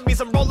 Enemies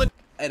I'm rolling.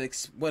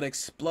 What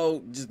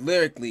explode just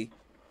lyrically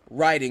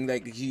writing,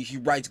 like he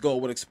writes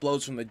gold. What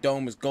explodes from the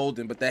dome is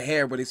golden, but the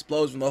hair what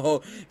explodes from the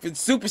whole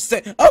it's super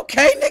set.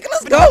 Okay, nigga,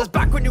 let's go.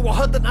 Back when you were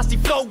heard the nasty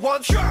flow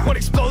once. What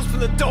explodes from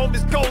the dome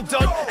is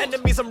golden.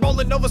 Enemies I'm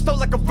rolling over slow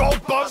like a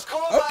road bump.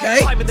 Okay.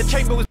 Time in the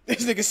chamber was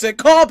This nigga said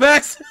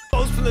callbacks.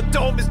 explodes from the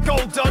dome is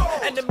golden.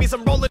 Enemies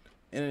I'm rolling.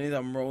 And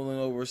I'm rolling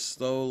over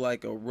slow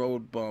like a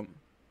road bump.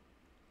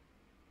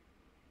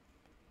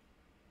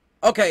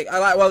 Okay, I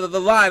like the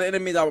line.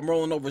 Enemies I'm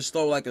rolling over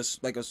slow like a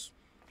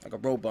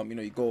road bump. You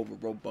know, you go over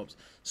road bumps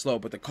slow,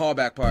 but the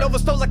callback part. Over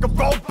slow like a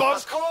road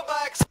bump.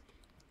 Callbacks.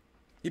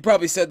 He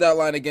probably said that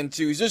line again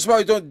too. He's just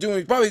probably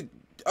doing. Probably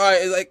all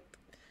right. Like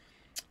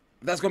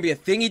that's gonna be a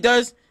thing he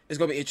does. It's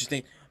gonna be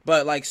interesting.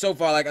 But like so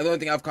far, like the only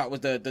thing I've caught was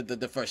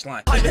the first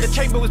line. Time in the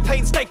chamber was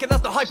painstaking,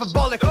 that's not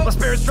hyperbolic. My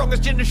spirit's strong as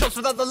gin and shots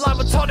without the lime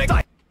or tonic.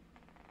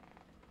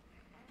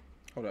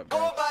 Hold up,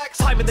 bro.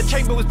 Time in the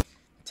chamber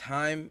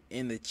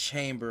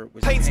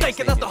was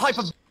painstaking. that's not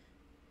hyper.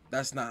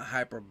 That's not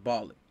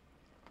hyperbolic.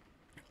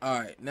 All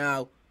right,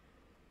 now.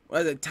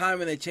 Well, the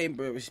time in the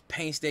chamber was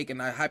painstaking,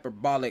 not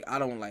hyperbolic. I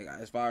don't like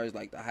as far as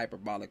like the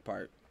hyperbolic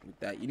part with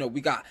that. You know, we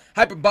got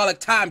hyperbolic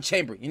time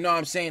chamber. You know what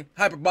I'm saying?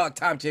 Hyperbolic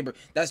time chamber.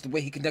 That's the way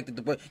he conducted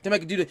the to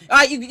make it do the. All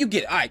right, you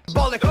get it. All right.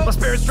 Hyperbolic. My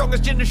spirit's strong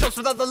as gin and shots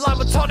without the lime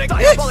or tonic.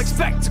 Diabolic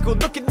spectacle,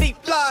 looking neat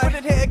fly.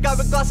 Wouldn't hit a guy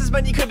with glasses,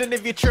 man. You couldn't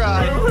if you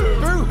tried.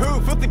 Boo hoo,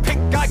 filthy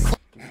pink guy.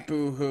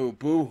 Boo hoo,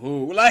 boo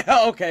hoo. Like,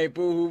 okay,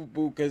 boo hoo,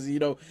 boo, because you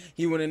know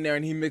he went in there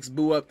and he mixed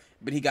boo up,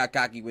 but he got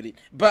cocky with it.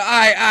 But all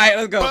right,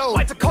 let's go. Well,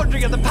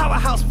 mitochondria, the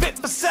powerhouse fit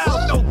for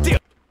cell. No deal.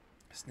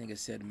 This nigga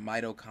said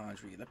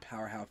mitochondria, the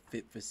powerhouse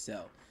fit for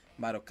cell.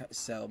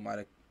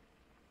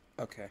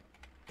 Okay.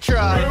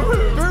 Try.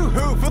 Boo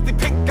hoo, filthy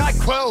pink guy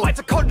quo.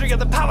 Mitochondria,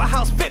 the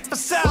powerhouse fit for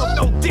cell.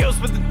 No deals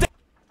with the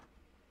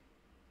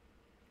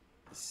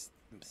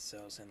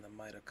cells in the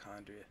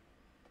mitochondria.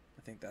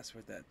 I think that's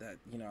what that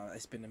you know,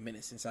 it's been a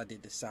minute since I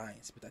did the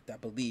science, but I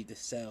believe the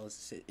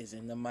cells is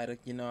in the mitochondria,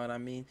 you know what I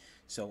mean?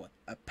 So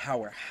a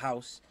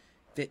powerhouse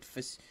fit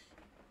for,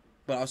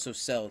 but also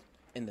cell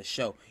in the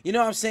show. You know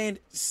what I'm saying?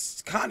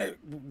 Connor,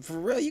 for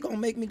real, you gonna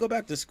make me go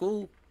back to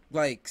school?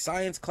 Like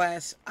science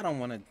class? I don't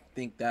want to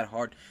think that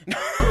hard.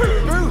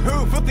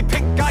 Boo-hoo, filthy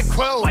pink guy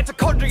quo.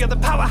 Mitochondria, the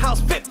powerhouse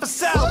fit for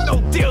cell.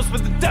 No deals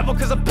with the devil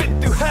cause I've been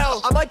through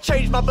hell. I might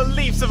change my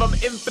beliefs if I'm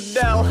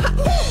infidel.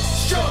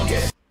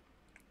 Strongest.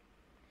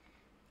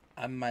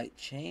 I might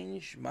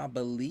change my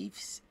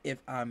beliefs if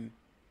I'm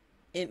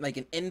like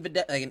an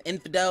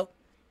infidel.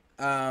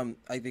 I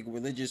think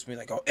religious means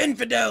like, oh,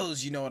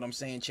 infidels, you know what I'm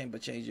saying?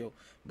 Change your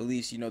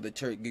beliefs. You know, the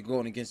church, you're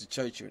going against the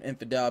church. You're an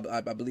infidel.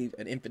 I believe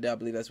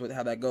that's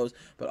how that goes.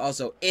 But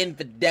also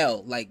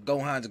infidel, like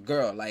Gohan's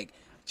girl. Like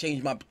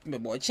change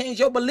change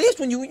your beliefs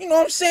when you know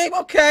what I'm saying?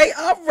 Okay,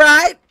 all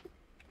right.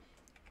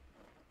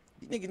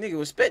 Nigga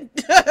was spitting.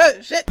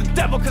 Shit. The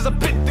devil cause I've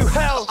been through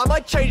hell. I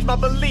might change my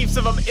beliefs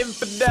if I'm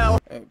infidel.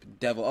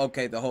 Devil,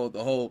 okay, the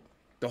whole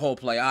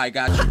play. I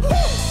got you.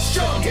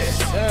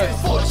 Strongest,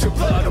 force your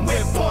blood and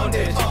we're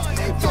bonded.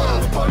 Throw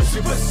a punch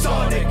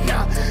supersonic.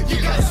 Now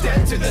you gotta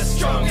stand to the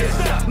strongest.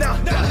 Now,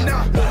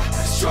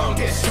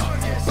 strongest.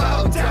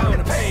 Bow down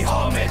and pay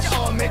homage.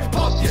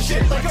 Pop your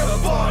shit like a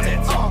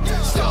bonnet.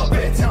 Stop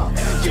it.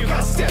 You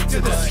gotta step to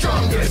the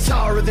strongest.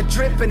 Tower of the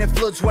drip and it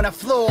floods when I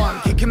flow.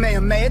 I'm kicking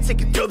Kamehameha,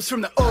 taking dubs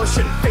from the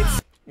ocean.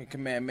 Fits.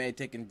 Kamehameha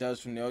taking dubs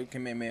from the ocean.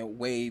 Kamehameha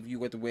wave. You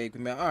got the wave.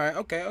 Kamehameha. All right.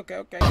 Okay.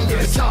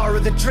 Tower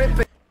of the drip.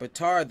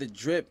 Batar the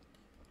drip.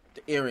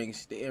 The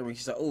earrings.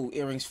 She's like, ooh,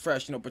 earrings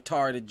fresh. You know,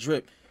 Batar the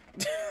drip.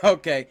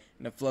 Okay.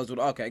 And the floods with.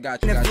 Okay,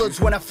 got you. And it floods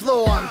when I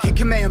flow. I'm kicking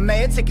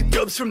Kamehameha, taking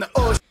dubs from the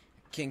ocean.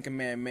 King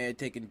Kamehameha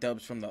taking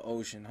dubs from the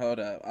ocean. Hold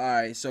up. All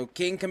right. So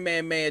King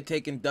Kamehameha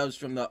taking dubs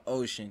from the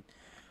ocean.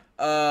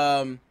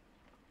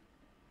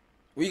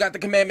 We got the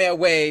Kamehameha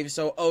wave,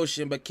 so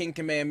ocean, but King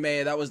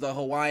Kamehameha, that was the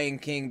Hawaiian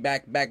king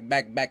back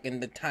in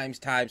the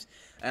times,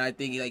 and I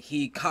think like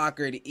he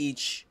conquered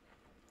each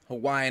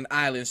Hawaiian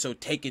island. So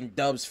taking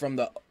dubs from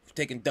the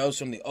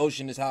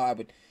ocean is how I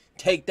would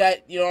take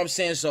that. You know what I'm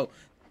saying? So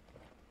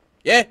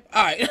yeah,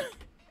 all right.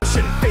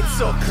 Fits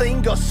so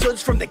clean, got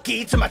suds from the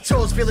gi to my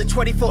toes, feeling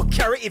 24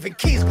 karat, even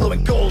keys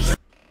glowing gold.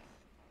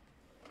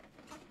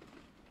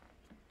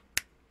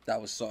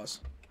 That was sauce.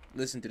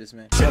 Listen to this,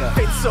 man.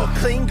 Fits so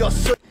clean, got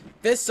suds.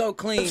 Fits so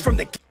clean, from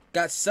the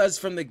got suds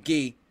from the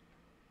gi.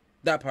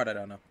 That part I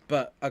don't know,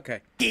 but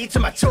okay. Gi to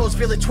my toes,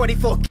 feeling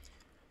 24.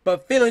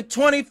 But feeling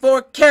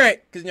 24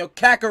 karat, cause you know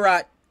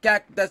Kakarot,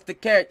 that's the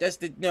carat, that's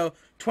the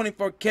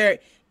 24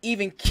 karat.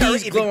 Even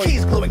keys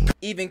glowing,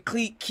 even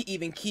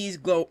keys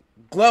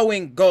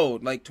glowing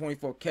gold, like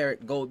 24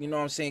 karat gold. You know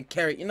what I'm saying?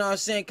 Carat. You know what I'm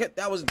saying?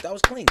 That was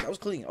clean. That was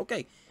clean.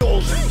 Okay.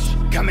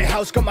 Coming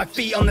house, got my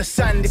feet on the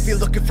sand. If you're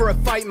looking for a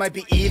fight, might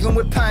be even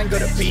with Pan.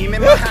 Got a beam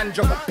in my hand,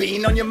 drop a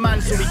bean on your man,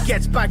 so he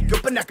gets back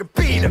up and I can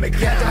beat him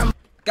again.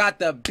 Got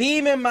the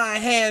beam in my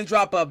hand,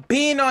 drop a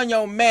bean on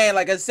your man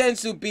like a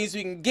sensu bean so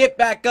we can get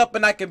back up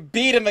and I can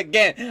beat him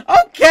again.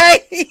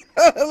 Okay,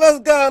 let's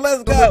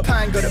go.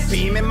 Pan, got a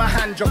beam in my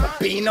hand, drop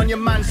a bean on your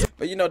man.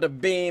 But you know the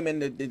beam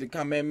and the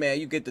comment, man,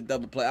 you get the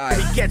double play. All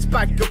right. He gets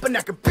back up and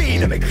I can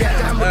beat him again.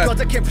 Damn, God,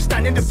 I came for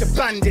standing up to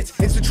bandits.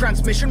 Instant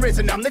transmission,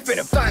 raising them, they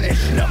finna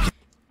vanish.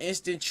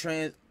 Instant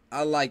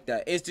I like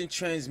that. Instant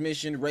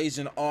transmission,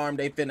 raising arm,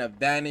 they finna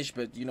vanish,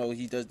 but you know,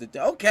 he does the...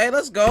 Okay,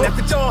 let's go. At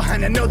the door,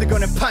 and I know they're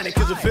gonna panic,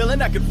 cause a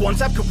villain I could one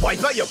tap could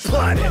wipe out your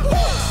planet.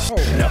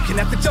 Knocking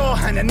at the door,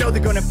 and I know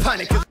they're gonna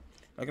panic, cause...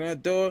 Knocking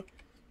at the door?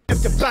 Up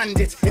the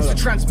bandits, instant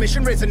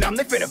transmission, raising arm,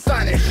 they finna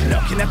vanish.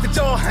 Knocking at the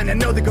door, and I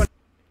know they're gonna...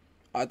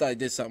 I thought I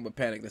did something with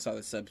panic, that's how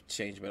the sub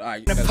changed, but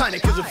alright.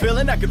 Panic, cause a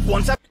villain I could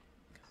one tap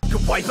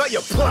could wipe out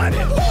your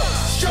planet.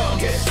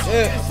 Strongest.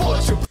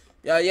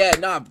 Yeah,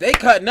 nah, they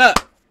cutting up.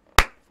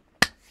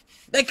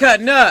 They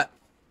cutting up.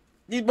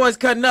 These boys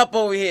cutting up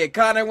over here.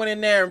 Connor went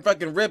in there and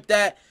fucking ripped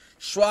that.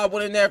 Schwab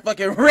went in there and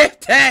fucking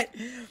ripped that.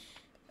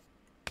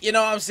 You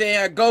know what I'm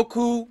saying?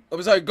 Gohan,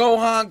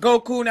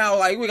 Goku. Now,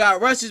 like, we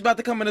got Russia's about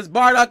to come in this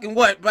Bardock and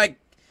what? Like,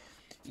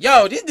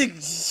 yo, this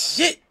nigga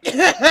shit.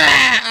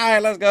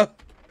 Alright, let's go.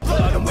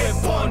 Blood and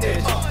we're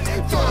bonded.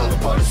 Throw the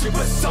punch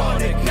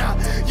supersonic. Now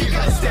you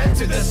gotta step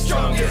to the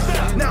strongest.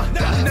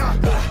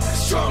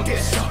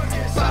 Strongest.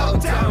 Bow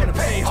down and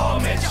pay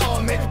homage.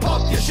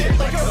 Pop your shit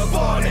like a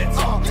bonnet.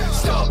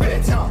 Stop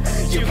it.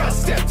 You gotta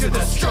step to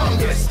the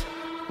strongest.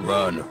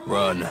 Run,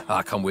 run,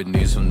 I come with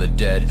news from the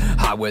dead.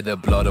 I wear the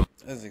blood of...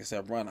 As I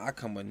said, run, I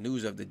come with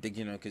news of the dig,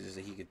 you know, because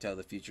he could tell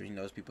the future. He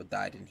knows people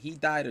died, and he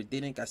died or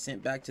didn't, got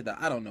sent back to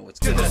the... I don't know what's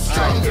going on. To the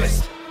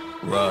strongest.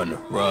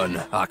 Run,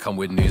 run, I come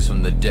with news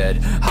from the dead.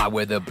 I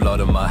wear the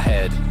blood on my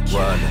head.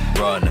 Run,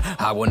 run,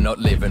 I will not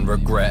live in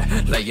regret.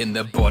 Laying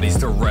their bodies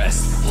to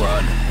rest.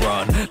 Run,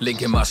 run,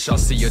 linking my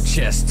shots to your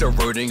chest.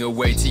 Eroding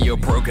away to your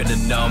broken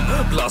and numb.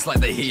 Blast like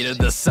the heat of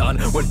the sun.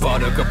 When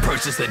Bardock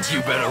approaches, then you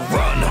better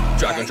run.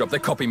 Drag and drop, they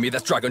copy me,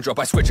 that's drag and drop.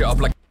 I switch it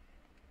up like...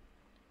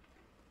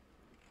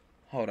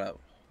 Hold up.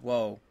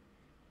 Whoa.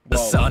 The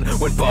sun.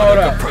 When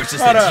Bardock approaches,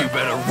 then you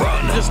better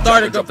run. Just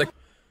started the...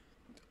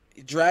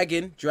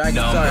 Dragon. Sorry,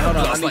 hold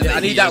on. I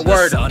need that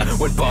word.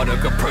 When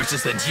Bardock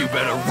approaches, then you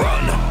better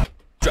run.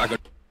 Dragon.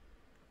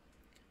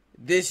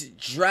 This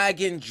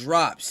dragon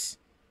drops.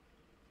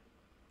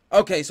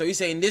 Okay, so he's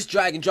saying this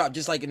dragon drop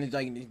just like in the,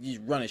 like he's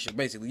running shit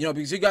basically, you know,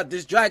 because you got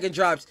this dragon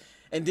drops,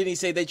 and then he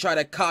say they try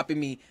to copy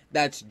me.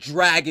 That's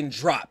dragon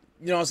drop.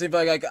 You know what I'm saying?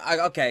 Like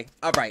okay,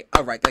 all right,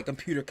 like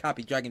computer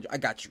copy dragon. I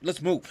got you.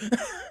 Let's move.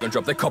 Dragon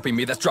drop, they copy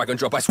me. That's dragon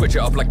drop. I switch it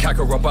up like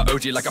Kakarot, but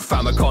OG like a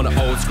Famicom.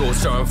 Old school,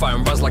 throwing fire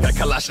and runs like a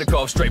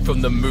Kalashnikov. Straight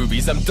from the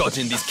movies, I'm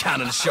dodging these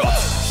cannon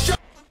shots.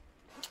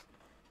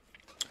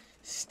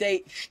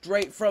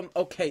 Straight from,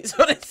 okay,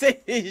 so they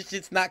say this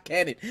shit's not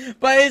canon,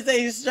 but they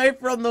say straight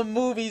from the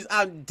movies,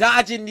 I'm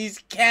dodging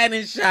these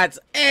cannon shots.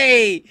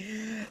 Hey,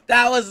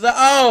 that was the,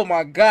 oh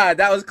my god,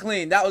 that was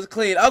clean.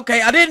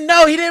 Okay, I didn't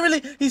know,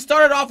 he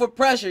started off with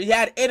pressure, he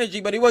had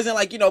energy, but he wasn't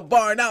like, you know,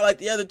 barring out like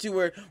the other two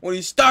were when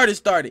he started.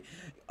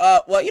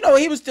 Well, you know,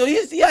 he was still, he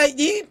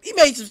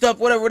made some stuff,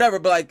 whatever,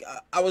 but like,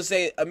 I would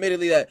say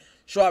admittedly that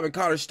Schwab and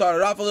Connor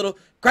started off a little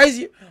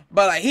crazier,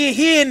 but like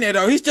he in there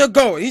though. He's still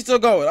going.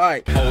 All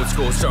right. Old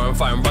school, throwing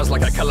fire and runs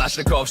like a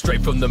Kalashnikov.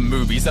 Straight from the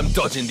movies, I'm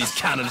dodging these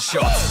cannon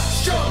shots.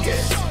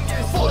 Strongest.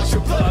 Force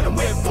your blood and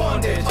we're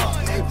bonded.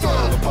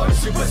 Throw the punch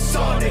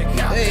supersonic.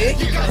 Now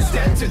you gotta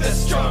step to the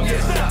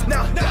strongest.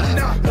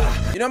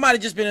 You know, I might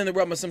have just been in the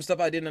realm of some stuff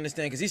I didn't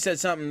understand because he said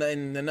something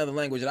in another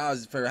language that I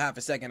was for half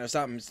a second or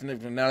something. I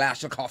don't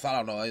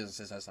know.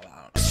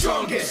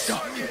 Strongest.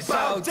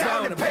 Bow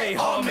down and pay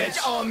homage.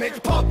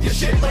 Pop your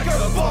shit like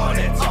a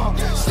bonnet.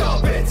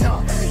 Stop it.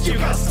 You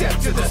gotta step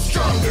to the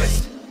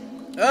strongest.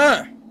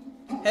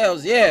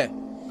 Hells yeah.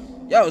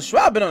 Yo,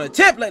 Schwab been on a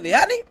tip lately,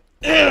 hasn't he?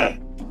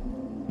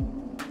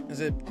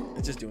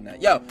 It's just doing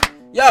that. Yo,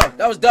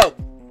 that was dope.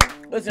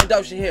 Listen to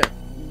dope shit here.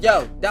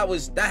 Yo, that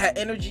had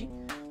energy.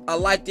 I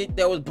liked it.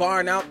 That was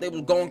barring out. They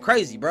was going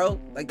crazy, bro.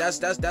 Like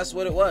that's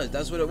what it was.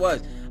 That's what it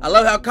was. I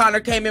love how Connor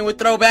came in with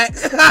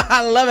throwbacks.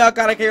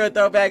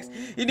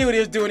 He knew what he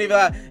was doing.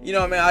 Even you know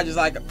what I mean.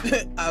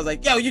 I was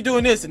like, yo, you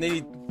doing this, and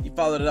then he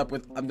followed it up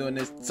with I'm doing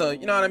this. So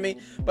you know what I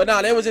mean. But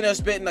nah, they was in there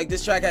spitting like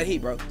this track had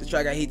heat, bro. This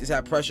track had heat. This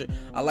had pressure.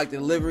 I like the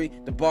delivery,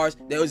 the bars.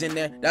 They was in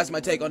there. That's my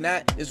take on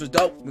that. This was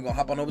dope. We're gonna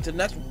hop on over to the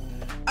next one.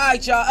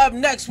 Alright, y'all. Up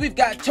next, we've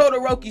got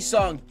Todoroki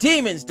song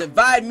Demons,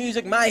 Divide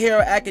Music, My Hero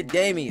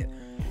Academia.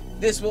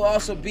 This will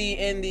also be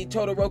in the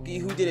Todoroki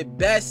Who Did It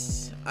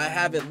Best. I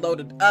have it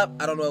loaded up.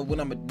 I don't know when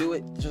I'm gonna do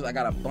it. Just I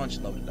got a bunch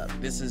loaded up.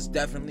 This is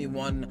definitely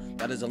one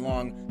that is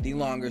along the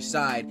longer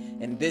side,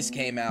 and this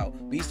came out.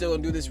 We still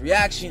gonna do this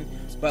reaction,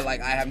 but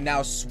like I have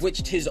now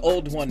switched his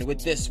old one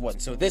with this one.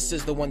 So this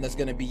is the one that's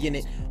gonna be in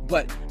it.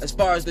 But as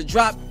far as the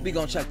drop, we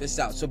gonna check this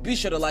out. So be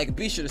sure to like,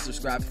 be sure to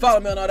subscribe, follow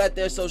me on all that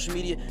there social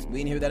media. We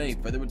ain't hear that any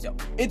further ado.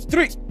 It's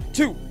 3,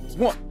 2,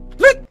 1,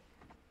 click.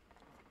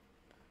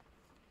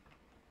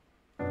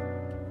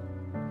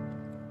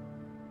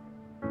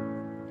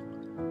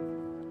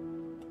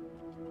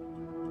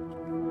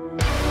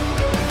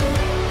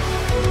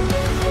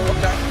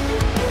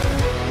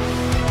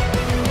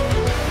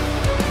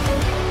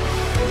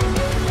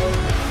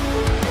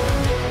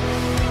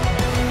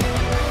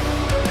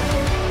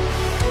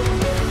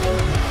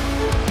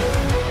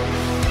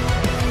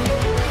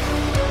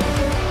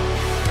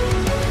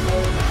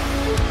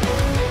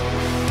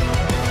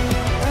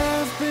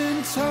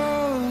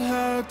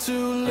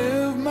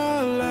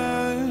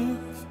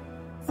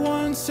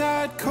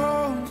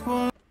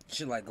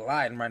 Shit like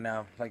gliding right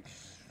now, like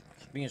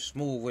being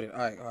smooth with it. All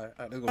right,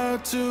 let's go.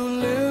 To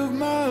live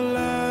my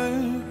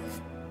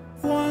life,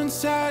 one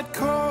side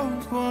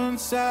cold, one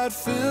side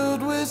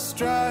filled with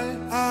strife.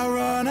 I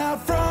run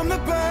out from the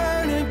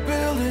burning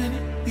building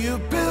you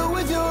built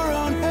with your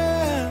own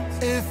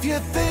hands. If you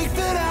think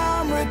that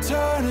I'm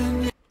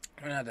returning,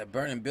 Not that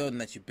burning building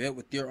that you built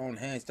with your own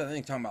hands. I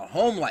ain't talking about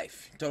home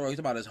life. He's talking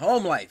about his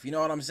home life. You know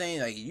what I'm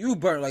saying? Like you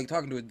burnt, like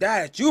talking to his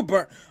dad that you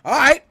burnt. All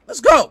right, let's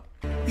go.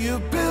 You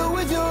build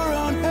with your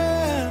own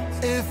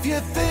hands. If you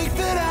think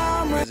that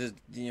I'm ready,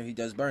 you know, he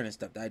does burning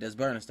stuff. He does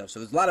burning stuff. So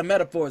there's a lot of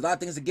metaphors, a lot of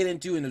things to get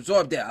into and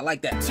absorb that. I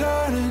like that.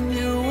 Turning,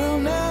 you will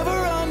never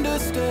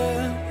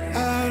understand.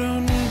 I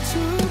don't need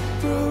to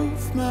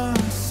prove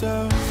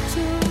myself to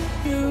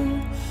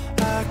you.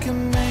 I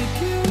can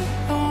make you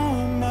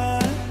on my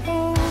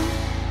own.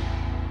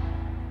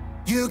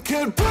 You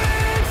could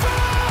beg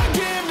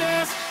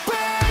forgiveness,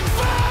 beg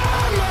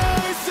for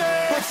mercy,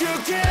 but you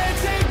can't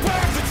take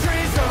back the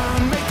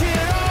treason, make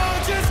it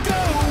all just go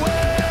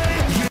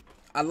away.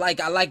 I like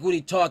what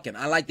he's talking.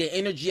 I like the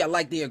energy. I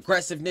like the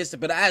aggressiveness.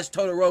 But as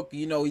Todoroki,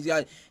 you know, he's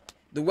got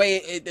the way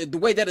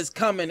that it's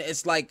coming.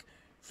 It's like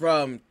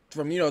from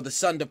you know, the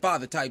son to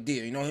father type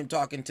deal. You know, him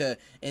talking to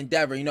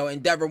Endeavor. You know,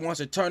 Endeavor wants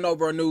to turn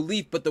over a new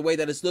leaf, but the way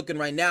that it's looking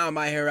right now in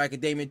My Hero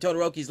Academia,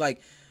 Todoroki's like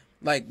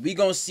we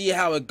gonna see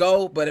how it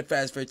go, but if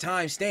as for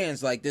time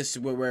stands, like this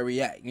is where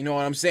we at. You know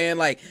what I'm saying?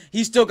 Like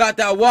he still got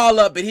that wall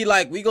up, but he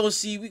like we gonna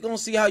see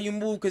how you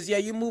move, cause yeah,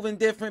 you moving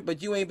different,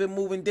 but you ain't been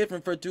moving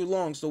different for too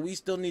long, so we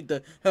still need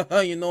to,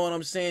 you know what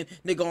I'm saying?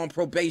 Nigga on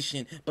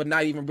probation, but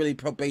not even really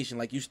probation,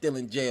 like you still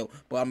in jail,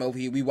 but I'm over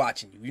here, we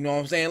watching you. You know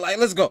what I'm saying? Like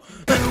let's go.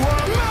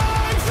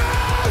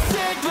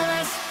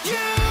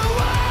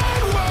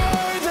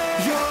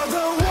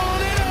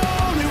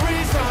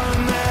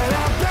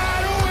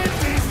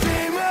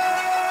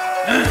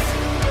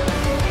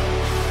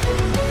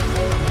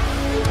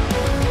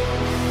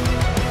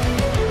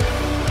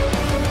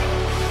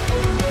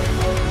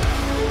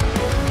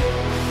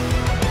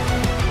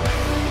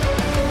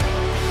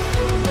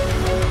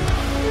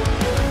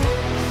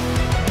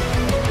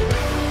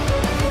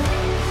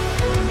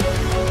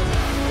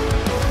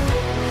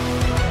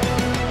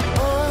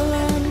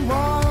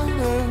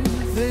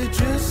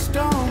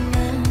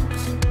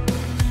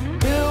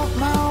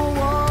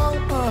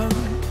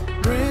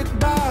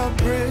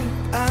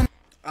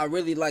 I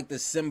really like the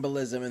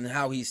symbolism and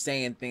how he's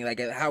saying things,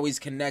 like how he's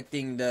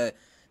connecting the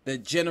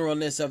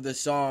generalness of the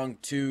song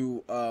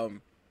to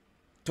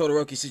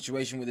Todoroki's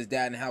situation with his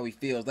dad and how he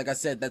feels. Like I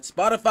said, that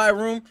Spotify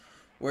room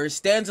where it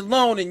stands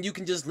alone and you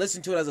can just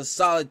listen to it as a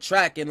solid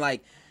track, and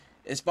like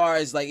as far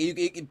as like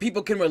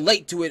people can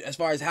relate to it as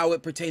far as how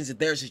it pertains to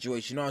their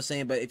situation. You know what I'm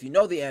saying? But if you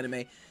know the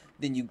anime,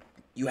 then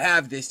you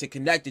have this to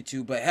connect it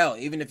to. But hell,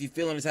 even if you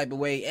feel in a type of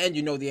way and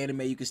you know the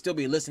anime, you can still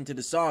be listening to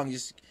the song.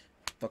 Just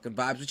fucking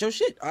vibes with your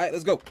shit. All right,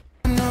 let's go.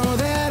 Know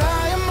that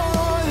I am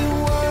more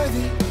than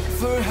worthy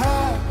for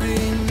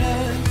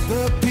happiness.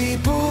 The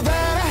people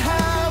that I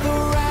have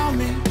around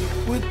me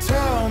would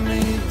tell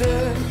me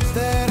this,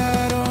 that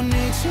I don't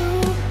need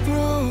to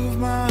prove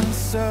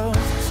myself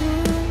to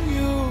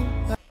you.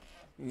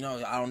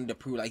 No, I don't need to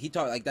prove. Like he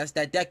talked like that's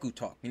that Deku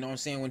talk. You know what I'm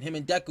saying? When him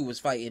and Deku was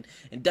fighting,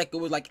 and Deku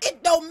was like,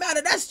 "It don't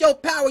matter. That's your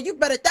power. You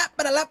better that,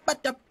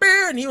 but the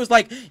bear." And he was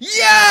like,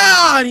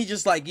 "Yeah!" And he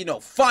just like, you know,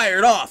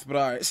 fired off. But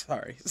all right,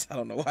 sorry, I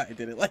don't know why I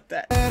did it like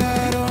that.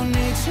 I don't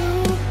need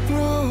to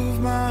prove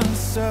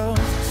myself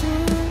to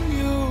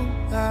you.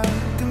 I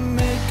can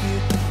make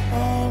it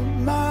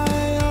on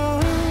my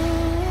own.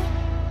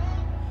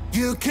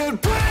 You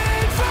could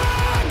beg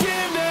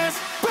forgiveness,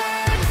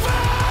 beg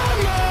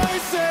for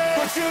mercy,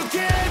 but you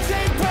can't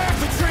take back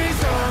the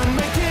treason,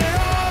 make it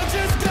all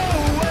just go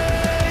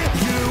away.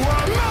 You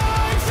are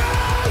my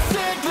true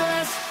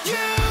sickness,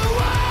 you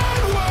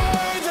aren't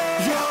worthy.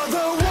 You're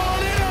the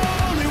one and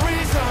only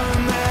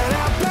reason that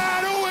I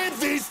battle with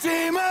these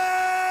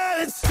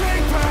demons.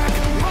 Take back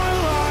my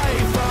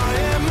life, I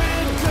am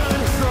in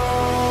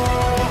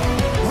control.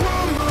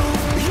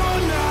 Remove your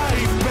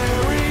knife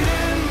buried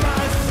in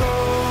my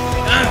soul.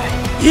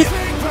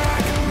 Take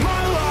back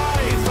my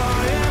life, I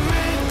am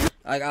in control.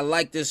 Like I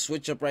like this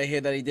switch up right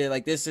here that he did.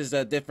 Like this is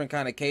a different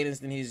kind of cadence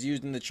than he's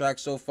used in the track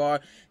so far.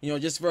 You know,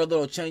 just for a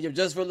little change up,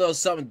 just for a little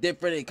something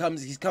different.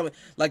 He's coming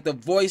like the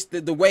voice,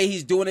 the way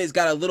he's doing it has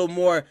got a little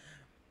more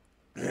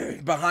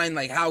behind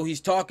like how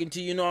he's talking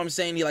to you. You know what I'm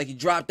saying? He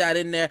dropped that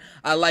in there.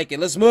 I like it.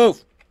 Let's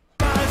move.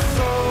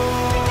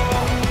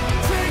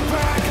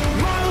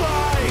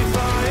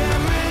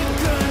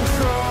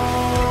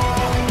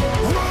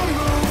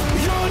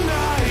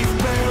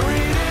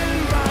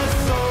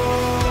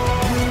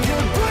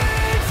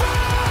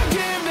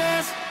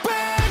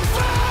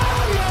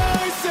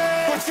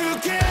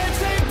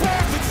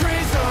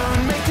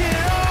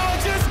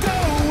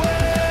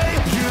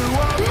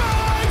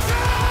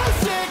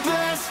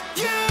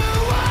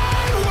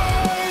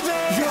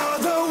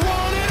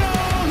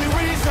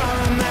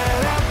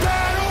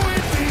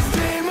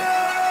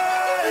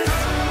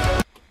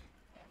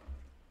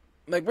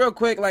 Like real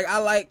quick, like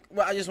I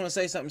just want to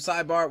say something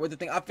sidebar with the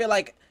thing. I feel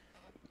like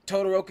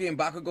Todoroki and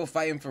Bakugo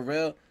fighting for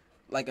real.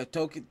 Like if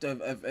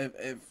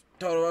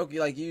Todoroki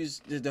like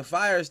used the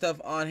fire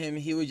stuff on him,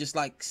 he would just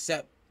like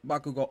set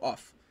Bakugo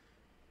off.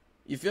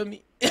 You feel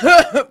me?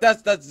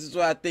 that's just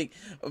what I think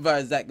as far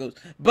as that goes.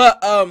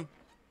 But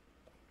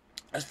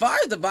As far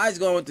as the vibes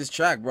going with this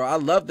track, bro, I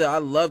love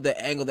the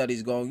angle that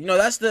he's going. You know,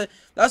 that's where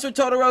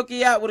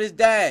Todoroki at with his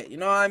dad. You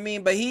know what I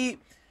mean? But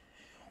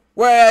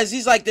whereas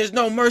he's like, there's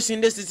no mercy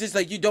in this.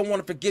 Like, you don't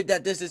want to forgive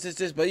that this.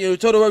 But you know,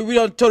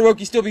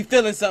 Todoroki still be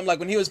feeling something. Like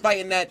when he was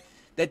fighting that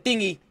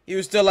thingy, he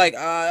was still like,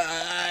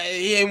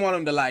 he ain't want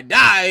him to like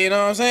die. You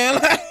know what I'm saying?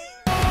 Like,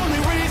 Only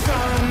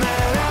reason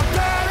that I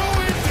battle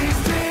with these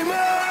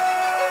demons.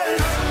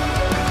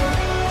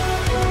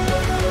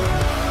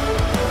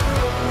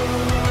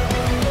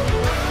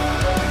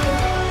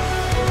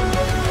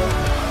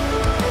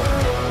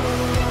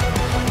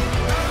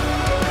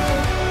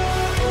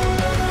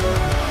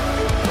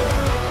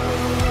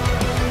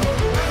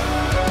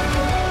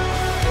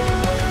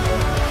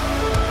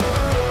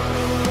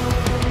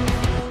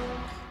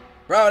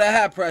 bro, that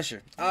had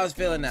pressure. I was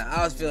feeling that.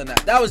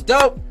 That was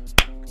dope.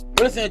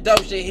 We're listening to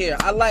dope shit here.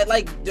 I like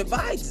the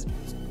vibes,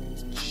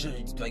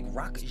 like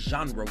rock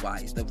genre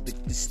wise,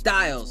 the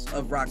styles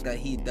of rock that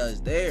he does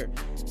there,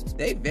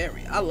 they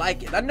vary. I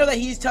like it. I know that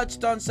he's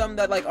touched on some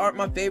that like aren't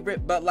my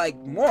favorite, but like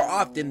more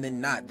often than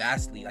not,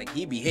 Vastly, like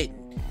he be hitting,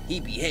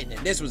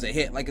 and this was a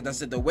hit. Like I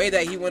said, the way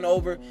that he went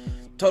over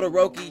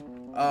Todoroki,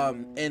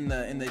 in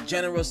the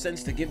general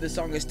sense, to give the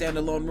song a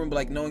standalone room, but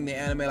like knowing the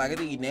anime, like I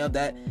think he nailed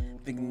that.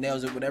 I think he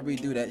nails it whenever he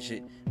do that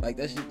shit. Like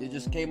that shit, it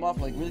just came off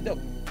like really dope.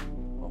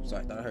 Oh,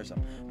 sorry, I thought I heard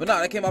something. But no,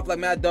 that came off like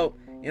mad dope.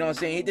 You know what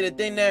I'm saying? He did a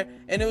thing there,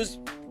 and it was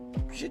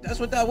shit. That's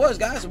what that was,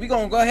 guys. So we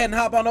gonna go ahead and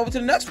hop on over to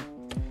the next one.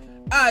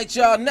 All right,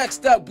 y'all.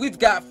 Next up, we've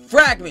got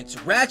Fragments,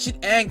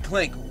 Ratchet and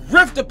Clank,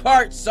 Rift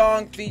Apart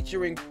song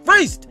featuring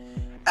Priest.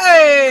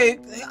 Hey,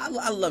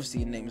 I love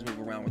seeing names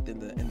move around within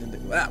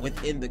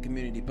the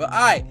community. But all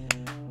right,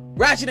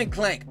 Ratchet and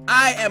Clank.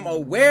 I am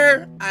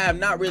aware. I have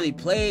not really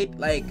played,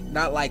 like,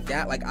 not like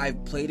that. Like,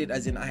 I've played it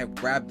as in I have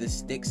grabbed the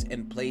sticks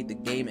and played the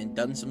game and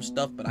done some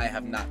stuff, but I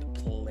have not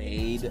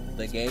played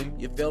the game.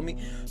 You feel me?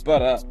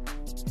 But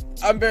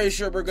I'm very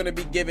sure we're gonna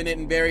be giving it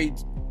in very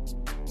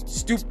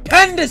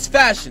stupendous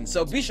fashion.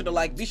 So be sure to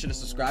like, be sure to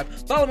subscribe,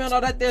 follow me on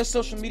all that there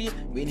social media.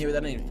 We ain't here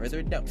without any further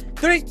ado.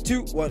 3,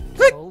 2, 1,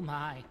 click. Oh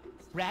my.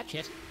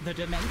 Ratchet, the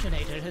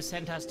Dimensionator has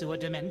sent us to a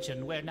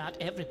dimension where not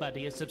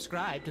everybody is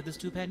subscribed to the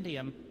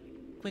Stupendium.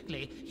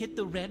 Quickly, hit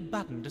the red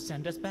button to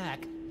send us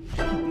back.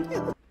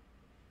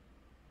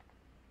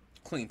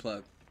 Clean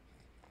plug.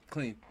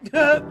 Clean.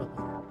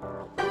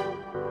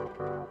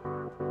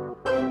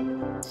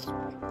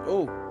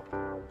 Oh.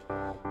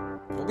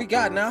 What we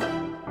got now?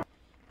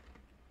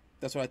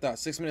 That's what I thought.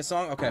 6-minute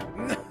song? Okay.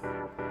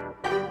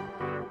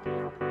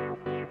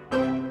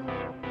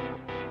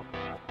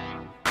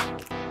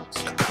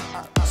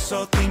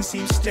 So things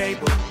seem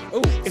stable.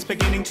 Ooh. It's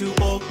beginning to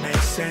all make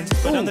sense.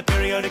 But Ooh. on the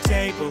periodic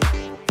table,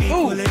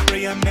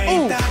 equilibrium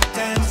made that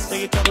dance. So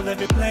you double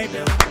every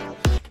playbill.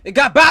 It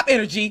got bop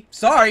energy.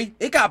 Sorry.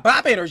 It got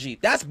bop energy.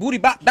 That's booty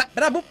bop, bop,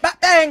 bop, bop,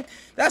 bop, bang.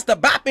 That's the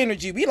bop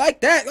energy. We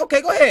like that.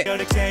 Okay, go ahead.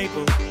 Periodic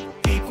table,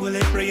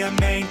 equilibrium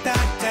made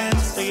that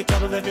dance. So you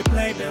double every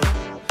playbill.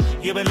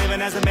 You've been living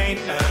as a main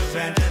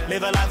event.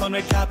 Live a life on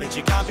red carpet.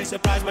 You can't be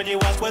surprised when you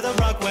ask where the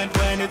rug went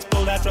when it's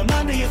pulled out from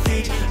under your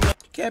feet.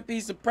 Can't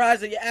be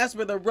surprised that you ask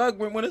where the rug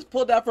went when it's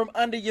pulled out from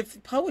under your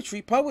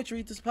poetry.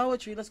 This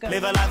poetry. Let's go.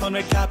 Live a life on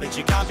red carpet.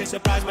 You can't be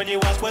surprised when you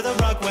ask where the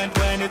rug went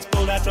when it's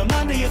pulled out from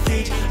under your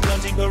feet.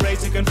 Plunging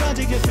parades and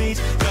confronting defeat.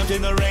 Jumped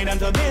in the rain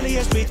under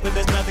million streets, but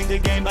there's nothing to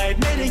gain by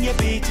admitting your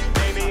beat.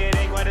 Maybe it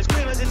ain't quite as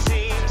grim as it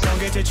seems. Don't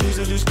get to choose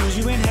or lose clues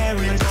you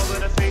inherit. Over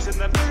the face in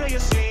the mirror you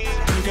see.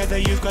 Together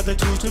you've got the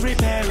tools to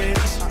repair it.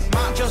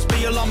 Might just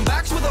be a long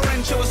backs with a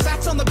wrench. I was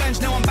sat on the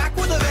bench, now I'm back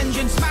with a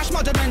vengeance. Smash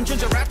my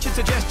dimensions, a ratchet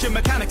suggestion.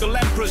 Mechanical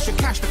emperors should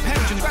cash the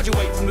pensions.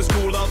 Graduate from the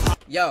school of...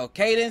 Yo,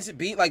 cadence,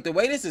 beat, like the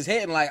way this is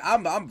hitting, like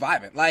I'm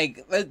vibing.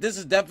 Like this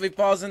is definitely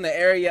falls in the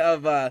area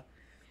of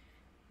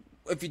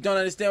if you don't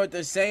understand what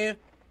they're saying,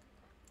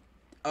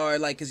 or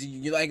like, cause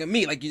you like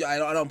me, like I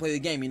don't play the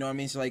game, you know what I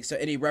mean? So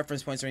any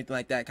reference points or anything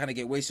like that kind of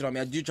get wasted on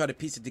me. I do try to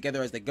piece it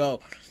together as they go,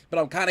 but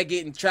I'm kind of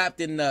getting trapped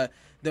in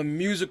the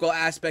musical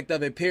aspect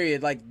of it,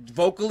 period, like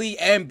vocally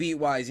and beat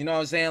wise, you know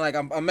what I'm saying? Like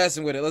I'm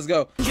messing with it. Let's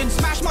go.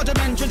 Smash my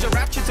dimensions, a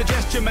ratchet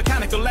suggestion.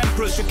 Mechanical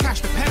emperors should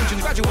cash the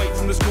pensions. Graduate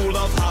from the school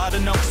of harder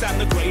knocks and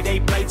the grade A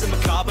plates and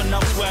the carbon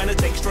knocks. When I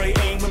take straight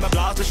aim when my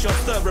blaster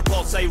shots, the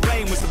reports say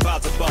rain was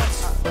about to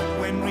bust.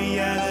 When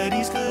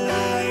realities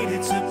collide,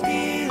 it's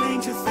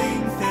appealing to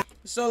think that.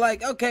 So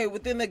like, okay,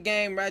 within the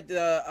game, right?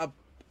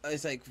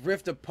 It's like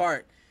Rift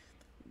Apart.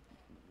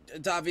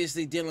 It's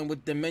obviously dealing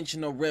with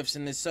dimensional rifts,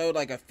 and it's so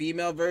like a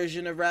female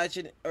version of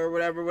Ratchet or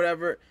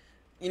whatever.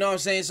 You know what I'm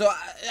saying? So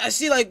I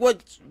see like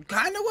what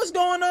kind of what's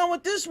going on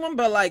with this one,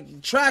 but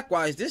like track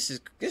wise, this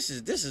is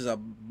a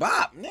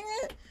bop,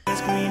 nigga.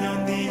 There's green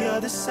on the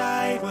other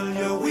side while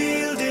you're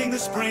wielding the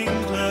sprinkler.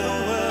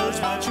 The world's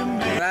what you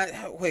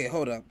make. Wait,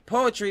 hold up.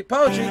 Poetry.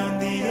 On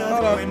the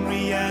other, when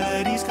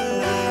realities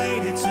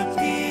collide, it's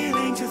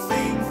appealing to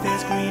think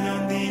there's green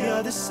on the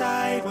other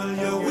side while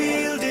you're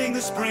wielding the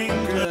the sprinkler.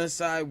 You're gonna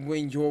decide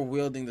when you're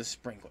wielding the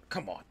sprinkler.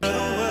 Come on. The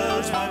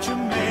world's what you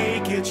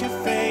make it, your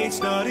fate's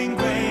not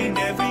ingrained.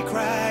 Every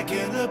crack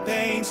in the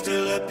paint,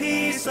 still a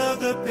piece of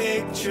the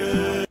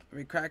picture.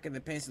 Every crack in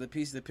the paint, still a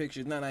piece of the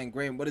picture is not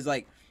engraved. What is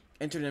like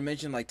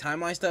interdimension, like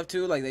timeline stuff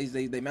too? Like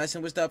they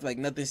messing with stuff, like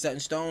nothing's set in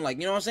stone. Like,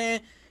 you know what I'm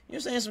saying?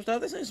 You're saying some stuff.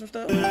 They're saying some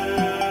stuff.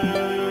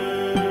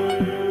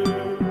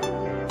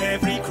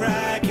 Every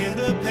crack in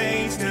the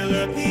paint, still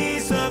a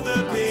piece of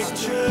the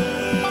picture.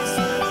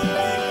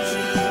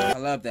 I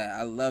love that.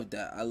 I love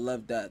that. I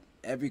love that.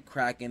 Every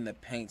crack in the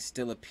paint,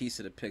 still a piece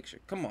of the picture.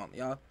 Come on,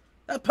 y'all.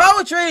 That's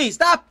poetry.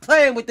 Stop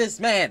playing with this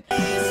man. Look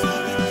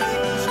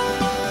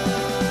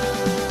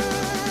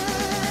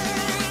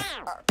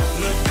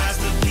past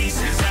the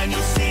pieces and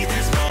you'll see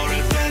there's more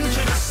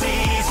adventure to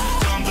seize.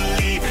 Don't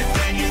believe it,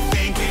 then you're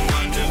thinking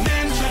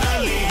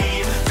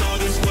one-dimensionally. So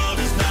this world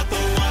is not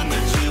the one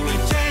that you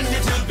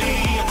intended to be.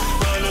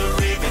 But a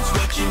rivet's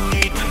what you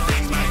need when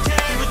things might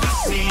tear at the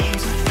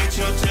seams. It's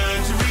your turn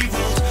to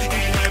revolt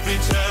in every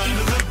turn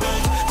of the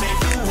boat. Take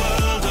the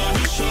world on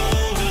your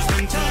shoulders,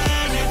 then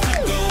turn it to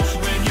gold.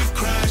 When you've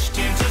crashed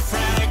into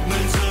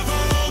fragments of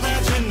all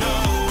that you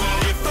know, well,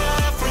 you're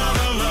far from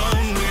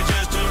alone. We're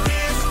just a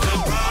rift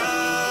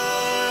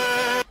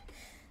apart.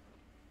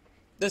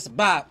 This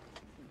bop.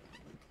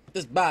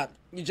 This bop.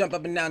 You jump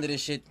up and down to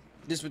this shit.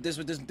 This make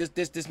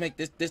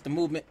this the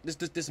movement.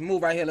 This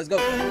move right here. Let's go.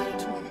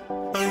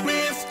 A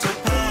rift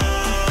apart.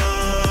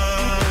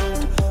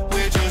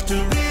 We're just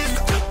a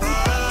rift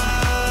apart.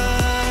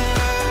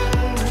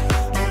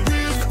 A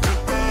rift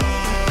apart.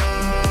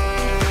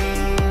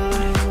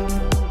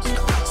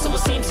 So it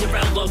seems your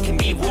outlook can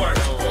be warped.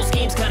 Whole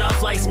schemes cut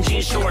off like some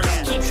jean shorts.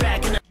 Keep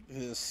tracking.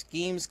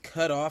 Schemes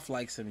cut off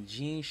like some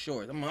jean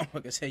shorts. The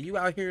motherfucker said, you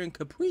out here in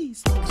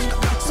capris.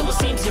 So it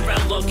seems your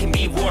outlook can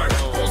be warped.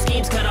 Whole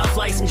schemes cut off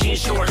like some jean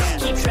shorts.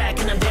 Keep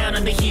tracking them down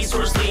on the heat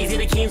source leads. In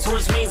a keen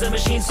source means a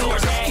machine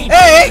source. Keep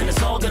and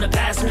it's all gonna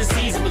pass in the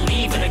season.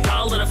 Believe in a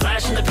call and a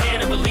flash in the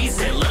pan and release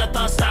it. Let a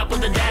thought stop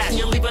with a dash. And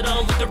you leave it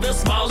all looking real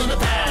small in the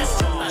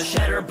past. A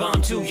shatter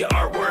bomb to your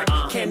artwork.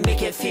 Can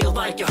make it feel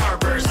like your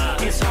heart bursts.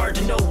 It's hard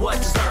to know what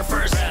to start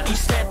first. Each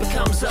step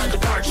becomes a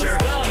departure.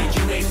 And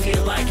you may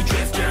feel like a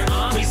drifter.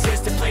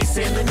 Resistant place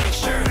in the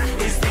mixture.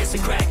 Is this a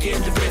crack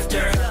in the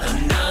rifter?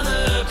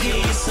 Another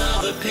piece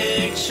of the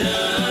picture.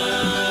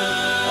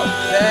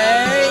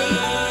 Okay.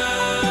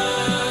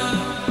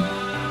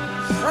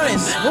 Running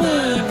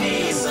smooth.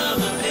 Piece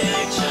of the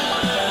picture.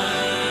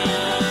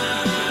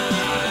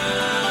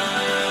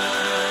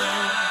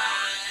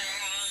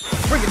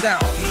 Bring it down.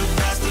 Look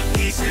past the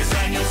pieces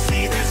and you'll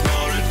see there's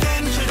more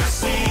adventure to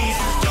seize.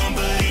 Don't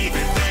believe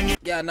it, then you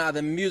Yeah, nah,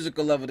 the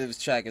musical level of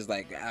this track is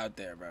like out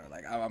there, bro.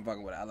 Like I'm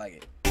fucking with it. I like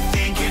it.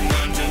 thinking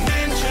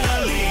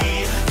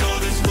one-dimensionally. So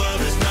this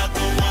world is not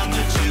the one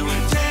that you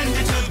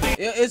intended to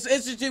be. It's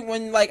interesting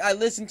when like I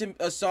listen to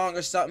a song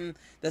or something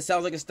that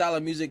sounds like a style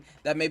of music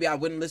that maybe I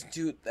wouldn't listen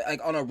to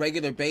like on a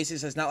regular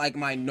basis. It's not like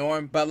my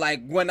norm, but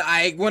like when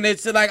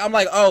it's like I'm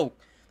like, oh,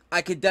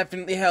 I could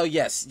definitely, hell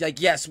yes,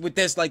 like yes with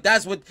this, like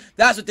that's what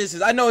this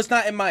is. I know it's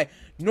not in my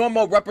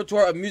normal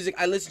repertoire of music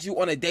I listen to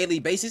on a daily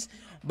basis,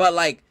 but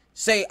like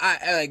say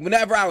I like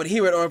whenever I would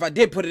hear it, or if I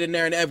did put it in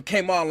there and it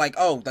came on, like,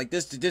 oh, like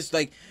this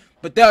like,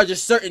 but there are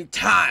just certain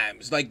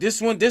times like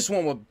this one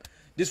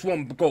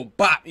would go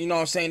bop, you know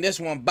what I'm saying? This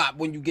one bop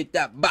when you get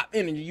that bop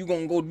in and you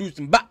gonna go do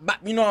some bop,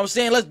 you know what I'm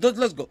saying? Let's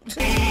go.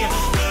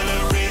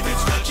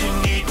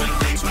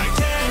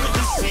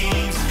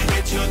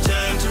 It's your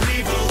turn to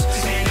revolt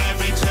in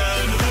every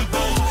turn of the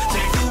boat.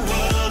 Take the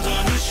world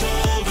on your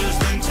shoulders,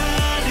 then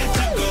turn it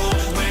to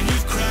gold. When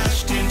you've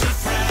crashed into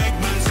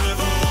fragments of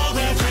all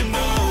that you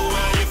know,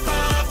 well, you're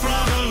far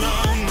from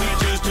alone. We're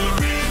just a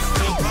rift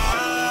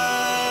apart.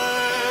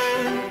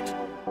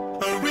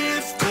 A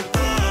rift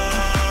apart.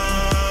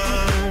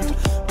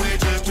 We're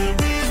just a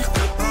rift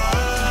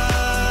apart.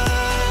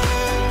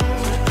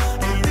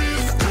 A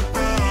rift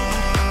apart.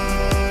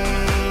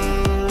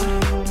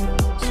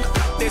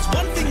 There's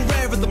one thing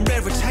rarer than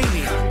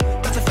raritania.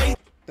 That's a faith.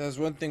 There's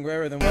one thing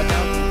rarer than what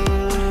now?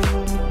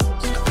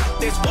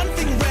 There's one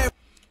thing rare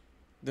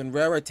Than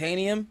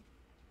raritanium?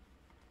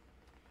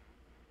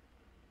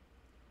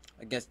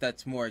 I guess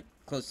that's more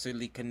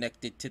closely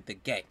connected to the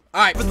game.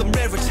 Alright. than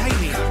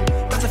raritania.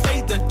 That's a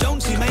fate that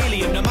don't seem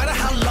alien. No matter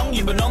how long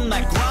you've been on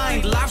that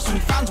grind, life's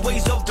and fans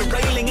ways of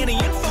derailing. Any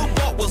info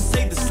bot will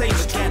say the same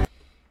again.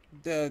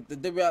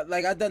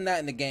 Like I done that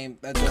in the game,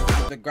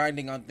 the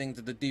grinding on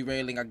things, the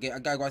derailing. I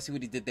gotta go see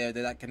what he did there.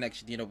 That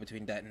connection, you know,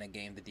 between that and the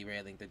game, the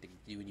derailing.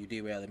 When you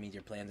derail, it means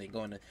your plans ain't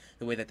going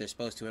the way that they're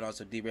supposed to, and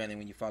also derailing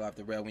when you fall off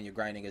the rail when you're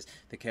grinding is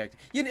the character.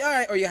 All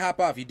right, or you hop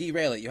off, you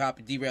derail it,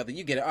 derail it,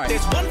 you get it. All right.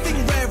 There's one thing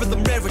rarer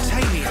than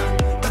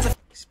raritania. That's a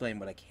explain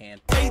what I can.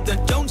 fate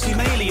that don't seem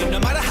alien. No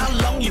matter how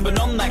long you've been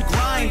on that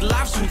grind,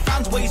 life's and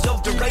fans ways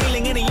of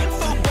derailing. Any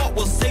info bot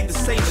will say the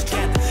same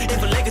again.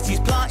 If a legacy's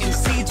planting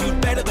seeds, you'd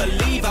better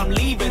believe I'm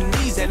leaving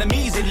these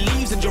enemies in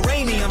leaves and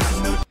geraniums.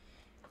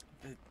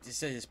 It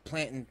says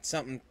planting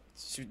something.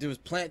 There was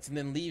plants and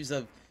then leaves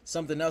of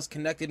something else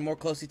connected more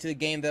closely to the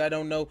game that I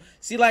don't know.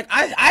 See, like,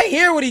 I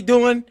hear what he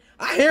doing.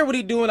 I hear what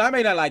he doing. I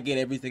may not like get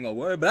every single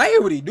word, but I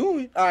hear what he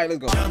doing. All right,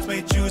 let's go. Chance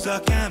may choose our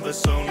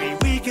canvas, only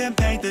we can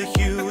paint the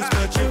hues.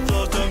 But your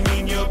flaws don't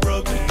mean you're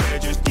broken, they're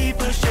just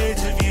deeper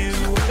shades of you.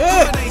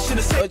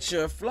 But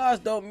your flaws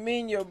don't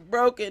mean you're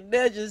broken,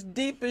 they're just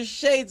deeper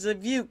shades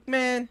of you,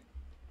 man.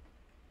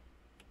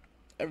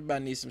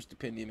 Everybody needs some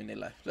Stupendium in their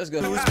life. Let's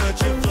go.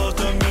 But your flaws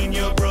don't mean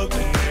you're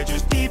broken, they're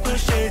just deeper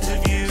shades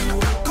of you.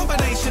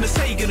 Combination of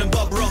Sagan and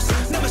Bob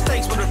Ross. No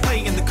mistakes when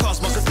replaying the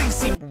cosmos. The things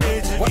seem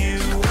shades of you.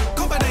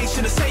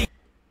 Combination of Sagan.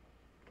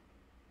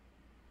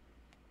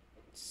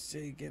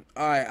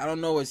 All right, I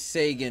don't know what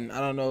Sagan. I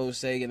don't know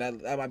Sagan.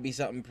 That might be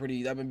something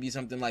pretty. That might be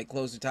something like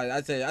close to title.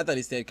 I thought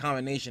he said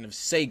combination of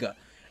Sega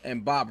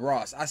and Bob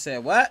Ross. I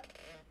said what?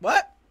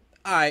 What?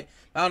 All right,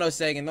 I don't know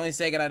Sagan. The only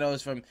Sagan I know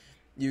is from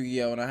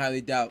Yu-Gi-Oh, and I highly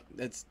doubt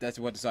that's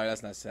what. Sorry,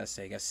 that's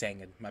Sega. That's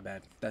Sagan. My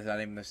bad. That's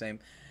not even the same.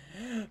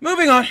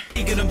 Moving on.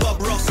 Sagan and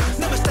Bob Ross.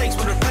 No mistakes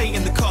when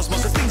replaying the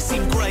cosmos. The things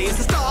seem grey. It's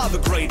the start of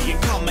a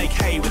gradient. Can't make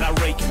hay without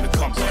raking the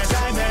complex.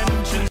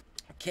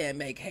 Can't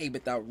make hay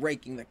without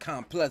raking the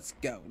comp. Let's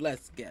go.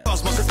 Let's go.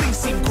 Cosmos, the things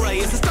seem grey.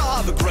 It's the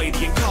start of a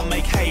gradient. Can't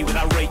make hay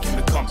without raking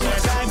the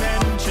complex.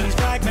 Dimensions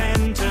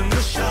fragment and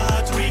the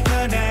shards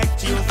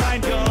reconnect. You'll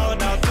find you're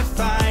not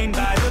defined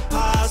by the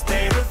past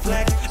they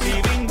reflect.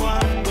 Leaving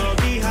one world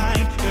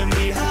behind can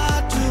be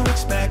hard to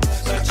expect,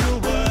 but you'll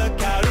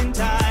work out in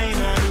time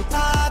a new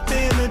path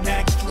in the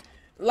next.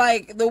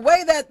 Like the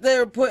way that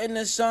they're putting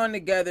this song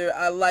together,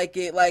 I like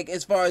it. Like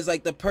as far as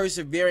like the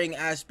persevering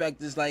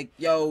aspect is like,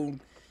 yo,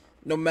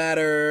 no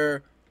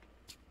matter,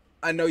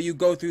 I know you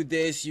go through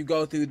this, you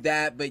go through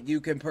that, but you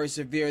can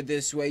persevere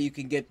this way, you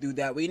can get through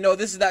that. We know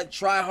this is not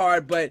try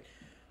hard, but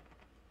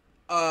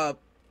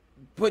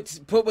put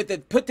to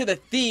the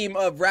theme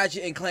of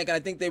Ratchet and Clank, and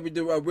I think they would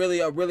do a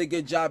really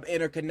good job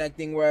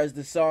interconnecting. Whereas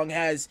the song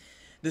has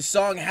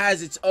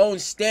its own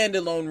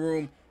standalone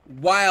room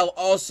while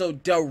also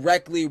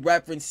directly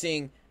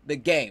referencing the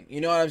game.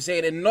 You know what I'm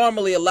saying? And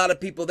normally a lot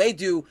of people, they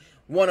do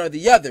one or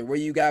the other, where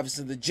you got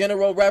some of the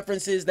general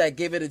references that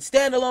give it its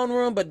standalone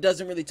room but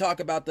doesn't really talk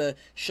about the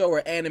show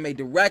or anime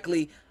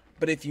directly.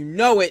 But if you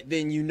know it,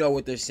 then you know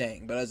what they're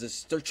saying. But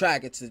as a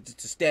track, it's a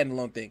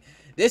standalone thing.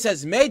 This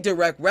has made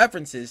direct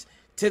references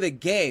to the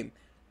game,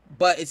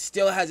 but it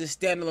still has a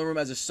standalone room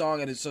as a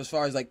song, and it's as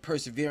far as like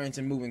perseverance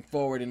and moving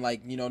forward, and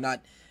like, you know,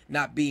 not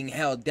being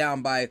held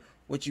down by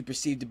what you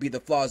perceive to be the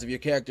flaws of your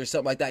character or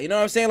something like that. You know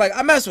what I'm saying? Like,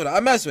 I mess with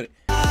it.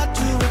 Hard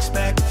to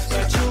expect,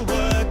 but you'll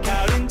work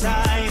out in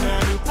time. A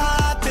new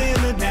path in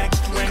the next.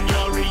 When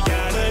your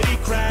reality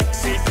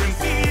cracks, it can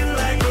feel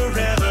like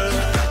forever.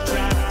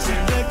 Trapped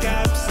in the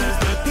gaps as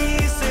the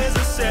pieces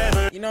are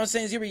severed. You know what I'm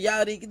saying? It's your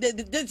reality.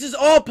 This is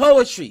all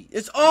poetry.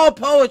 It's all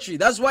poetry.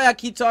 That's why I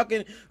keep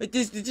talking with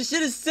this. This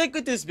shit is sick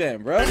with this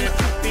man, bro. But if you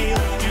feel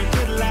you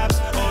could lapse,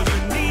 all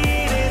you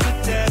need is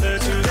a tether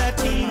to that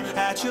team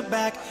at your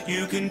back.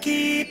 You can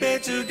keep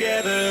it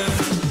together.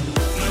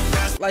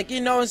 Like,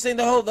 you know what I'm saying,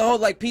 the whole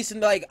like piecing,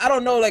 like, I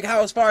don't know like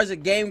how as far as the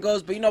game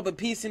goes, but you know, but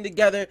piecing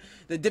together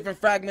the different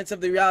fragments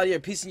of the reality, or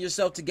piecing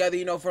yourself together,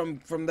 you know,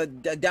 from the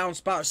down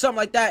spot or something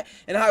like that.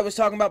 And how I was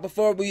talking about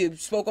before, we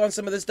spoke on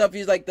some of this stuff.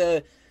 He's like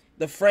the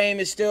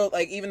frame is still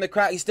like, even the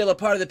crack, he's still a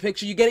part of the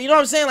picture. You get it? You know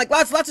what I'm saying? Like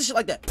lots of shit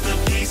like that. The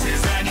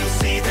pieces and you'll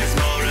see there's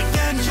more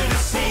adventure to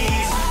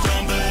seize.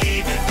 Don't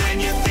believe it, then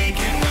you're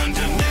thinking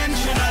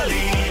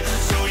one-dimensionally.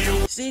 So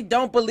you see,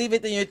 don't believe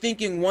it, then you're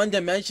thinking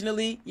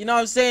one-dimensionally. You know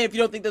what I'm saying? If you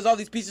don't think there's all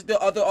these pieces to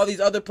all these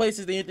other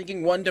places, then you're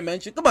thinking one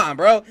dimension. Come on,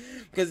 bro.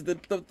 Because the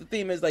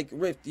theme is like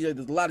Rift. You know,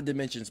 there's a lot of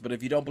dimensions, but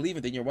if you don't believe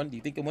it, then you're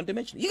thinking one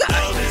dimension. You got it.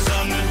 World is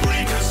on the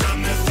brink of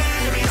some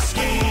nefarious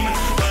scheme.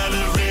 Well,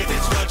 a Rift,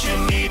 it's what you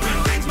need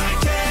when things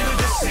might tear at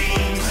the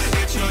seams.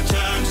 It's your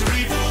turn to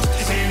revolt.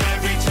 In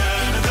every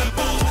turn of the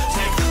bolt,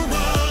 take the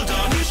world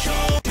on your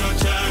shoulders. Your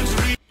turn to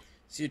revolt.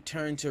 It's your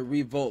turn to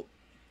revolt.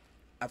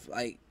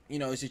 Like, you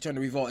know, it's your turn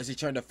to revolt. It's your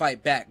turn to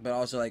fight back, but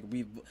also like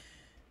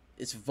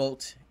it's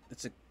volt.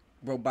 It's a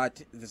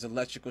robot. There's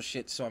electrical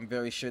shit, so I'm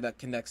very sure that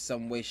connects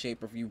some way,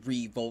 shape, or if you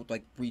revolt,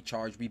 like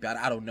recharge, rebound.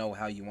 I don't know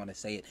how you want to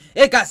say it.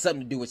 It got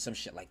something to do with some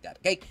shit like that.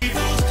 Okay. In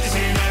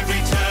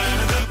every turn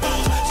of the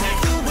bolt,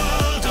 take the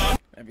world on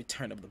Every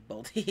turn of the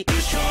bolt. your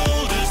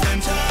shoulders,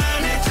 then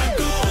turn it to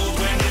gold.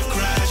 When you've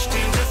crashed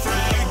into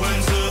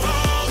fragments of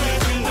all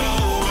that you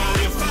know,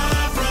 well, you're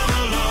far from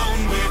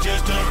alone. We're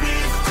just a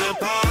rift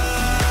apart.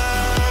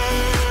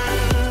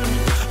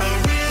 A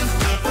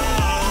rift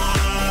apart.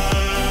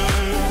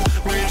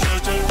 We're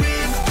just a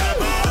rift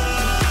apart.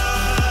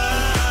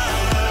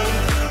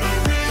 A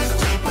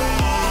rift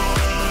apart.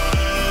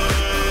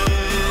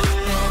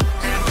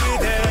 And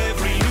with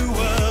every new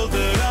world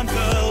that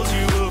unfurls,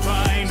 you will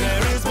find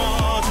there is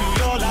more to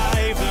your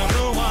life than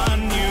the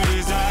one you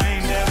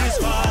designed. There is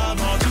far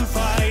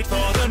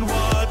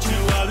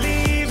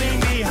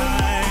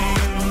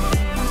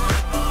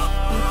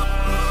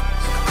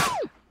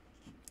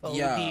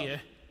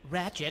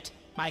Ratchet,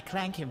 my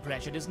clank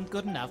impression isn't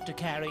good enough to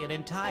carry an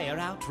entire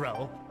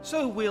outro.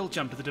 So we'll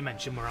jump to the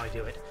dimension where I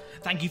do it.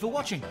 Thank you for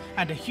watching,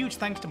 and a huge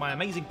thanks to my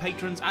amazing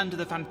patrons and to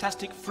the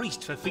fantastic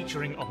Freest for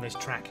featuring on this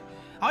track.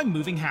 I'm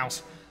moving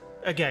house.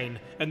 Again,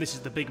 and this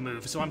is the big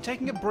move, so I'm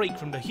taking a break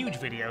from the huge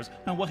videos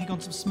and working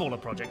on some smaller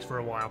projects for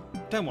a while.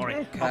 Don't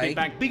worry, I'll be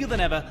back bigger than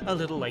ever a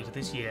little later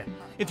this year.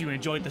 If you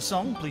enjoyed the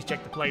song, please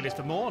check the playlist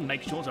for more and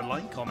make sure to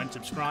like, comment,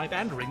 subscribe,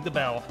 and ring the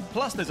bell.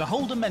 Plus, there's a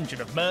whole dimension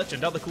of merch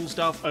and other cool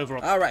stuff over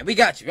on... Alright, we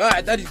got you.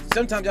 Alright,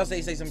 sometimes y'all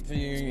say something for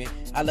you.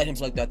 I let him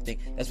plug that thing.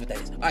 That's what that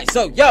is. Alright,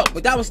 so, yo,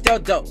 but that was still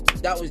dope.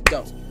 That was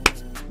dope.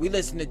 We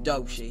listen to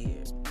dope shit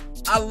here.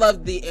 I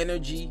love the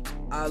energy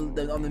on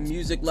the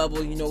music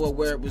level, you know what,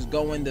 where it was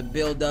going, the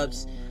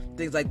build-ups,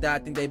 things like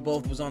that. I think they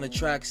both was on the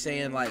track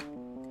saying like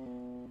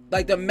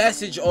the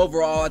message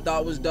overall I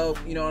thought was dope,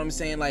 you know what I'm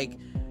saying, like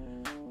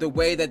the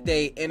way that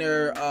they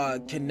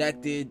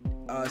connected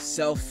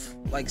self,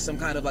 like some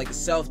kind of like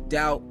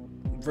self-doubt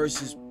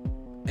versus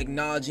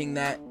acknowledging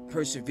that,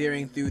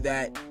 persevering through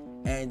that,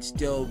 and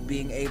still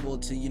being able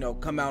to, you know,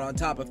 come out on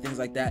top of things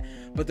like that.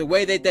 But the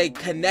way that they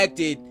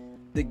connected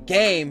the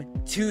game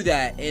to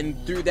that, and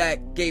through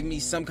that gave me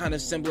some kind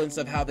of semblance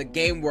of how the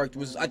game worked,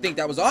 I think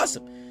that was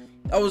awesome.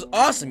 That was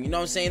awesome, you know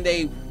what I'm saying?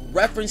 They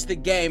referenced the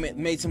game, it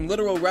made some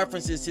literal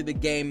references to the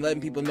game, letting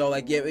people know,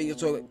 like, yeah,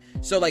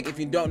 so like if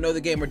you don't know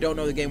the game or don't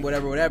know the game,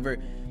 whatever,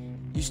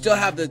 you still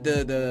have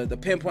the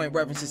pinpoint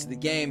references to the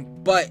game,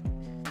 but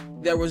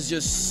there was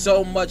just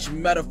so much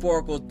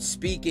metaphorical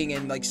speaking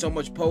and like so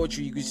much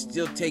poetry, you could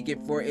still take it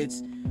for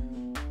its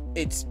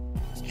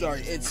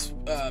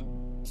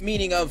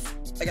meaning of,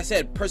 like I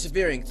said,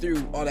 persevering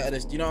through all that other,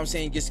 you know what I'm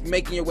saying, just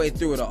making your way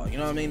through it all, you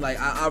know what I mean? Like,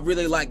 I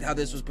really liked how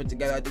this was put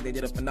together. I think they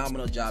did a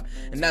phenomenal job,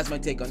 and that's my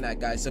take on that,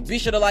 guys. So be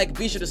sure to like,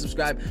 be sure to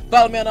subscribe,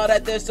 follow me on all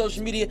that there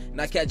social media,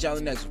 and I'll catch y'all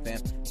in the next one, fam.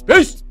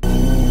 Peace!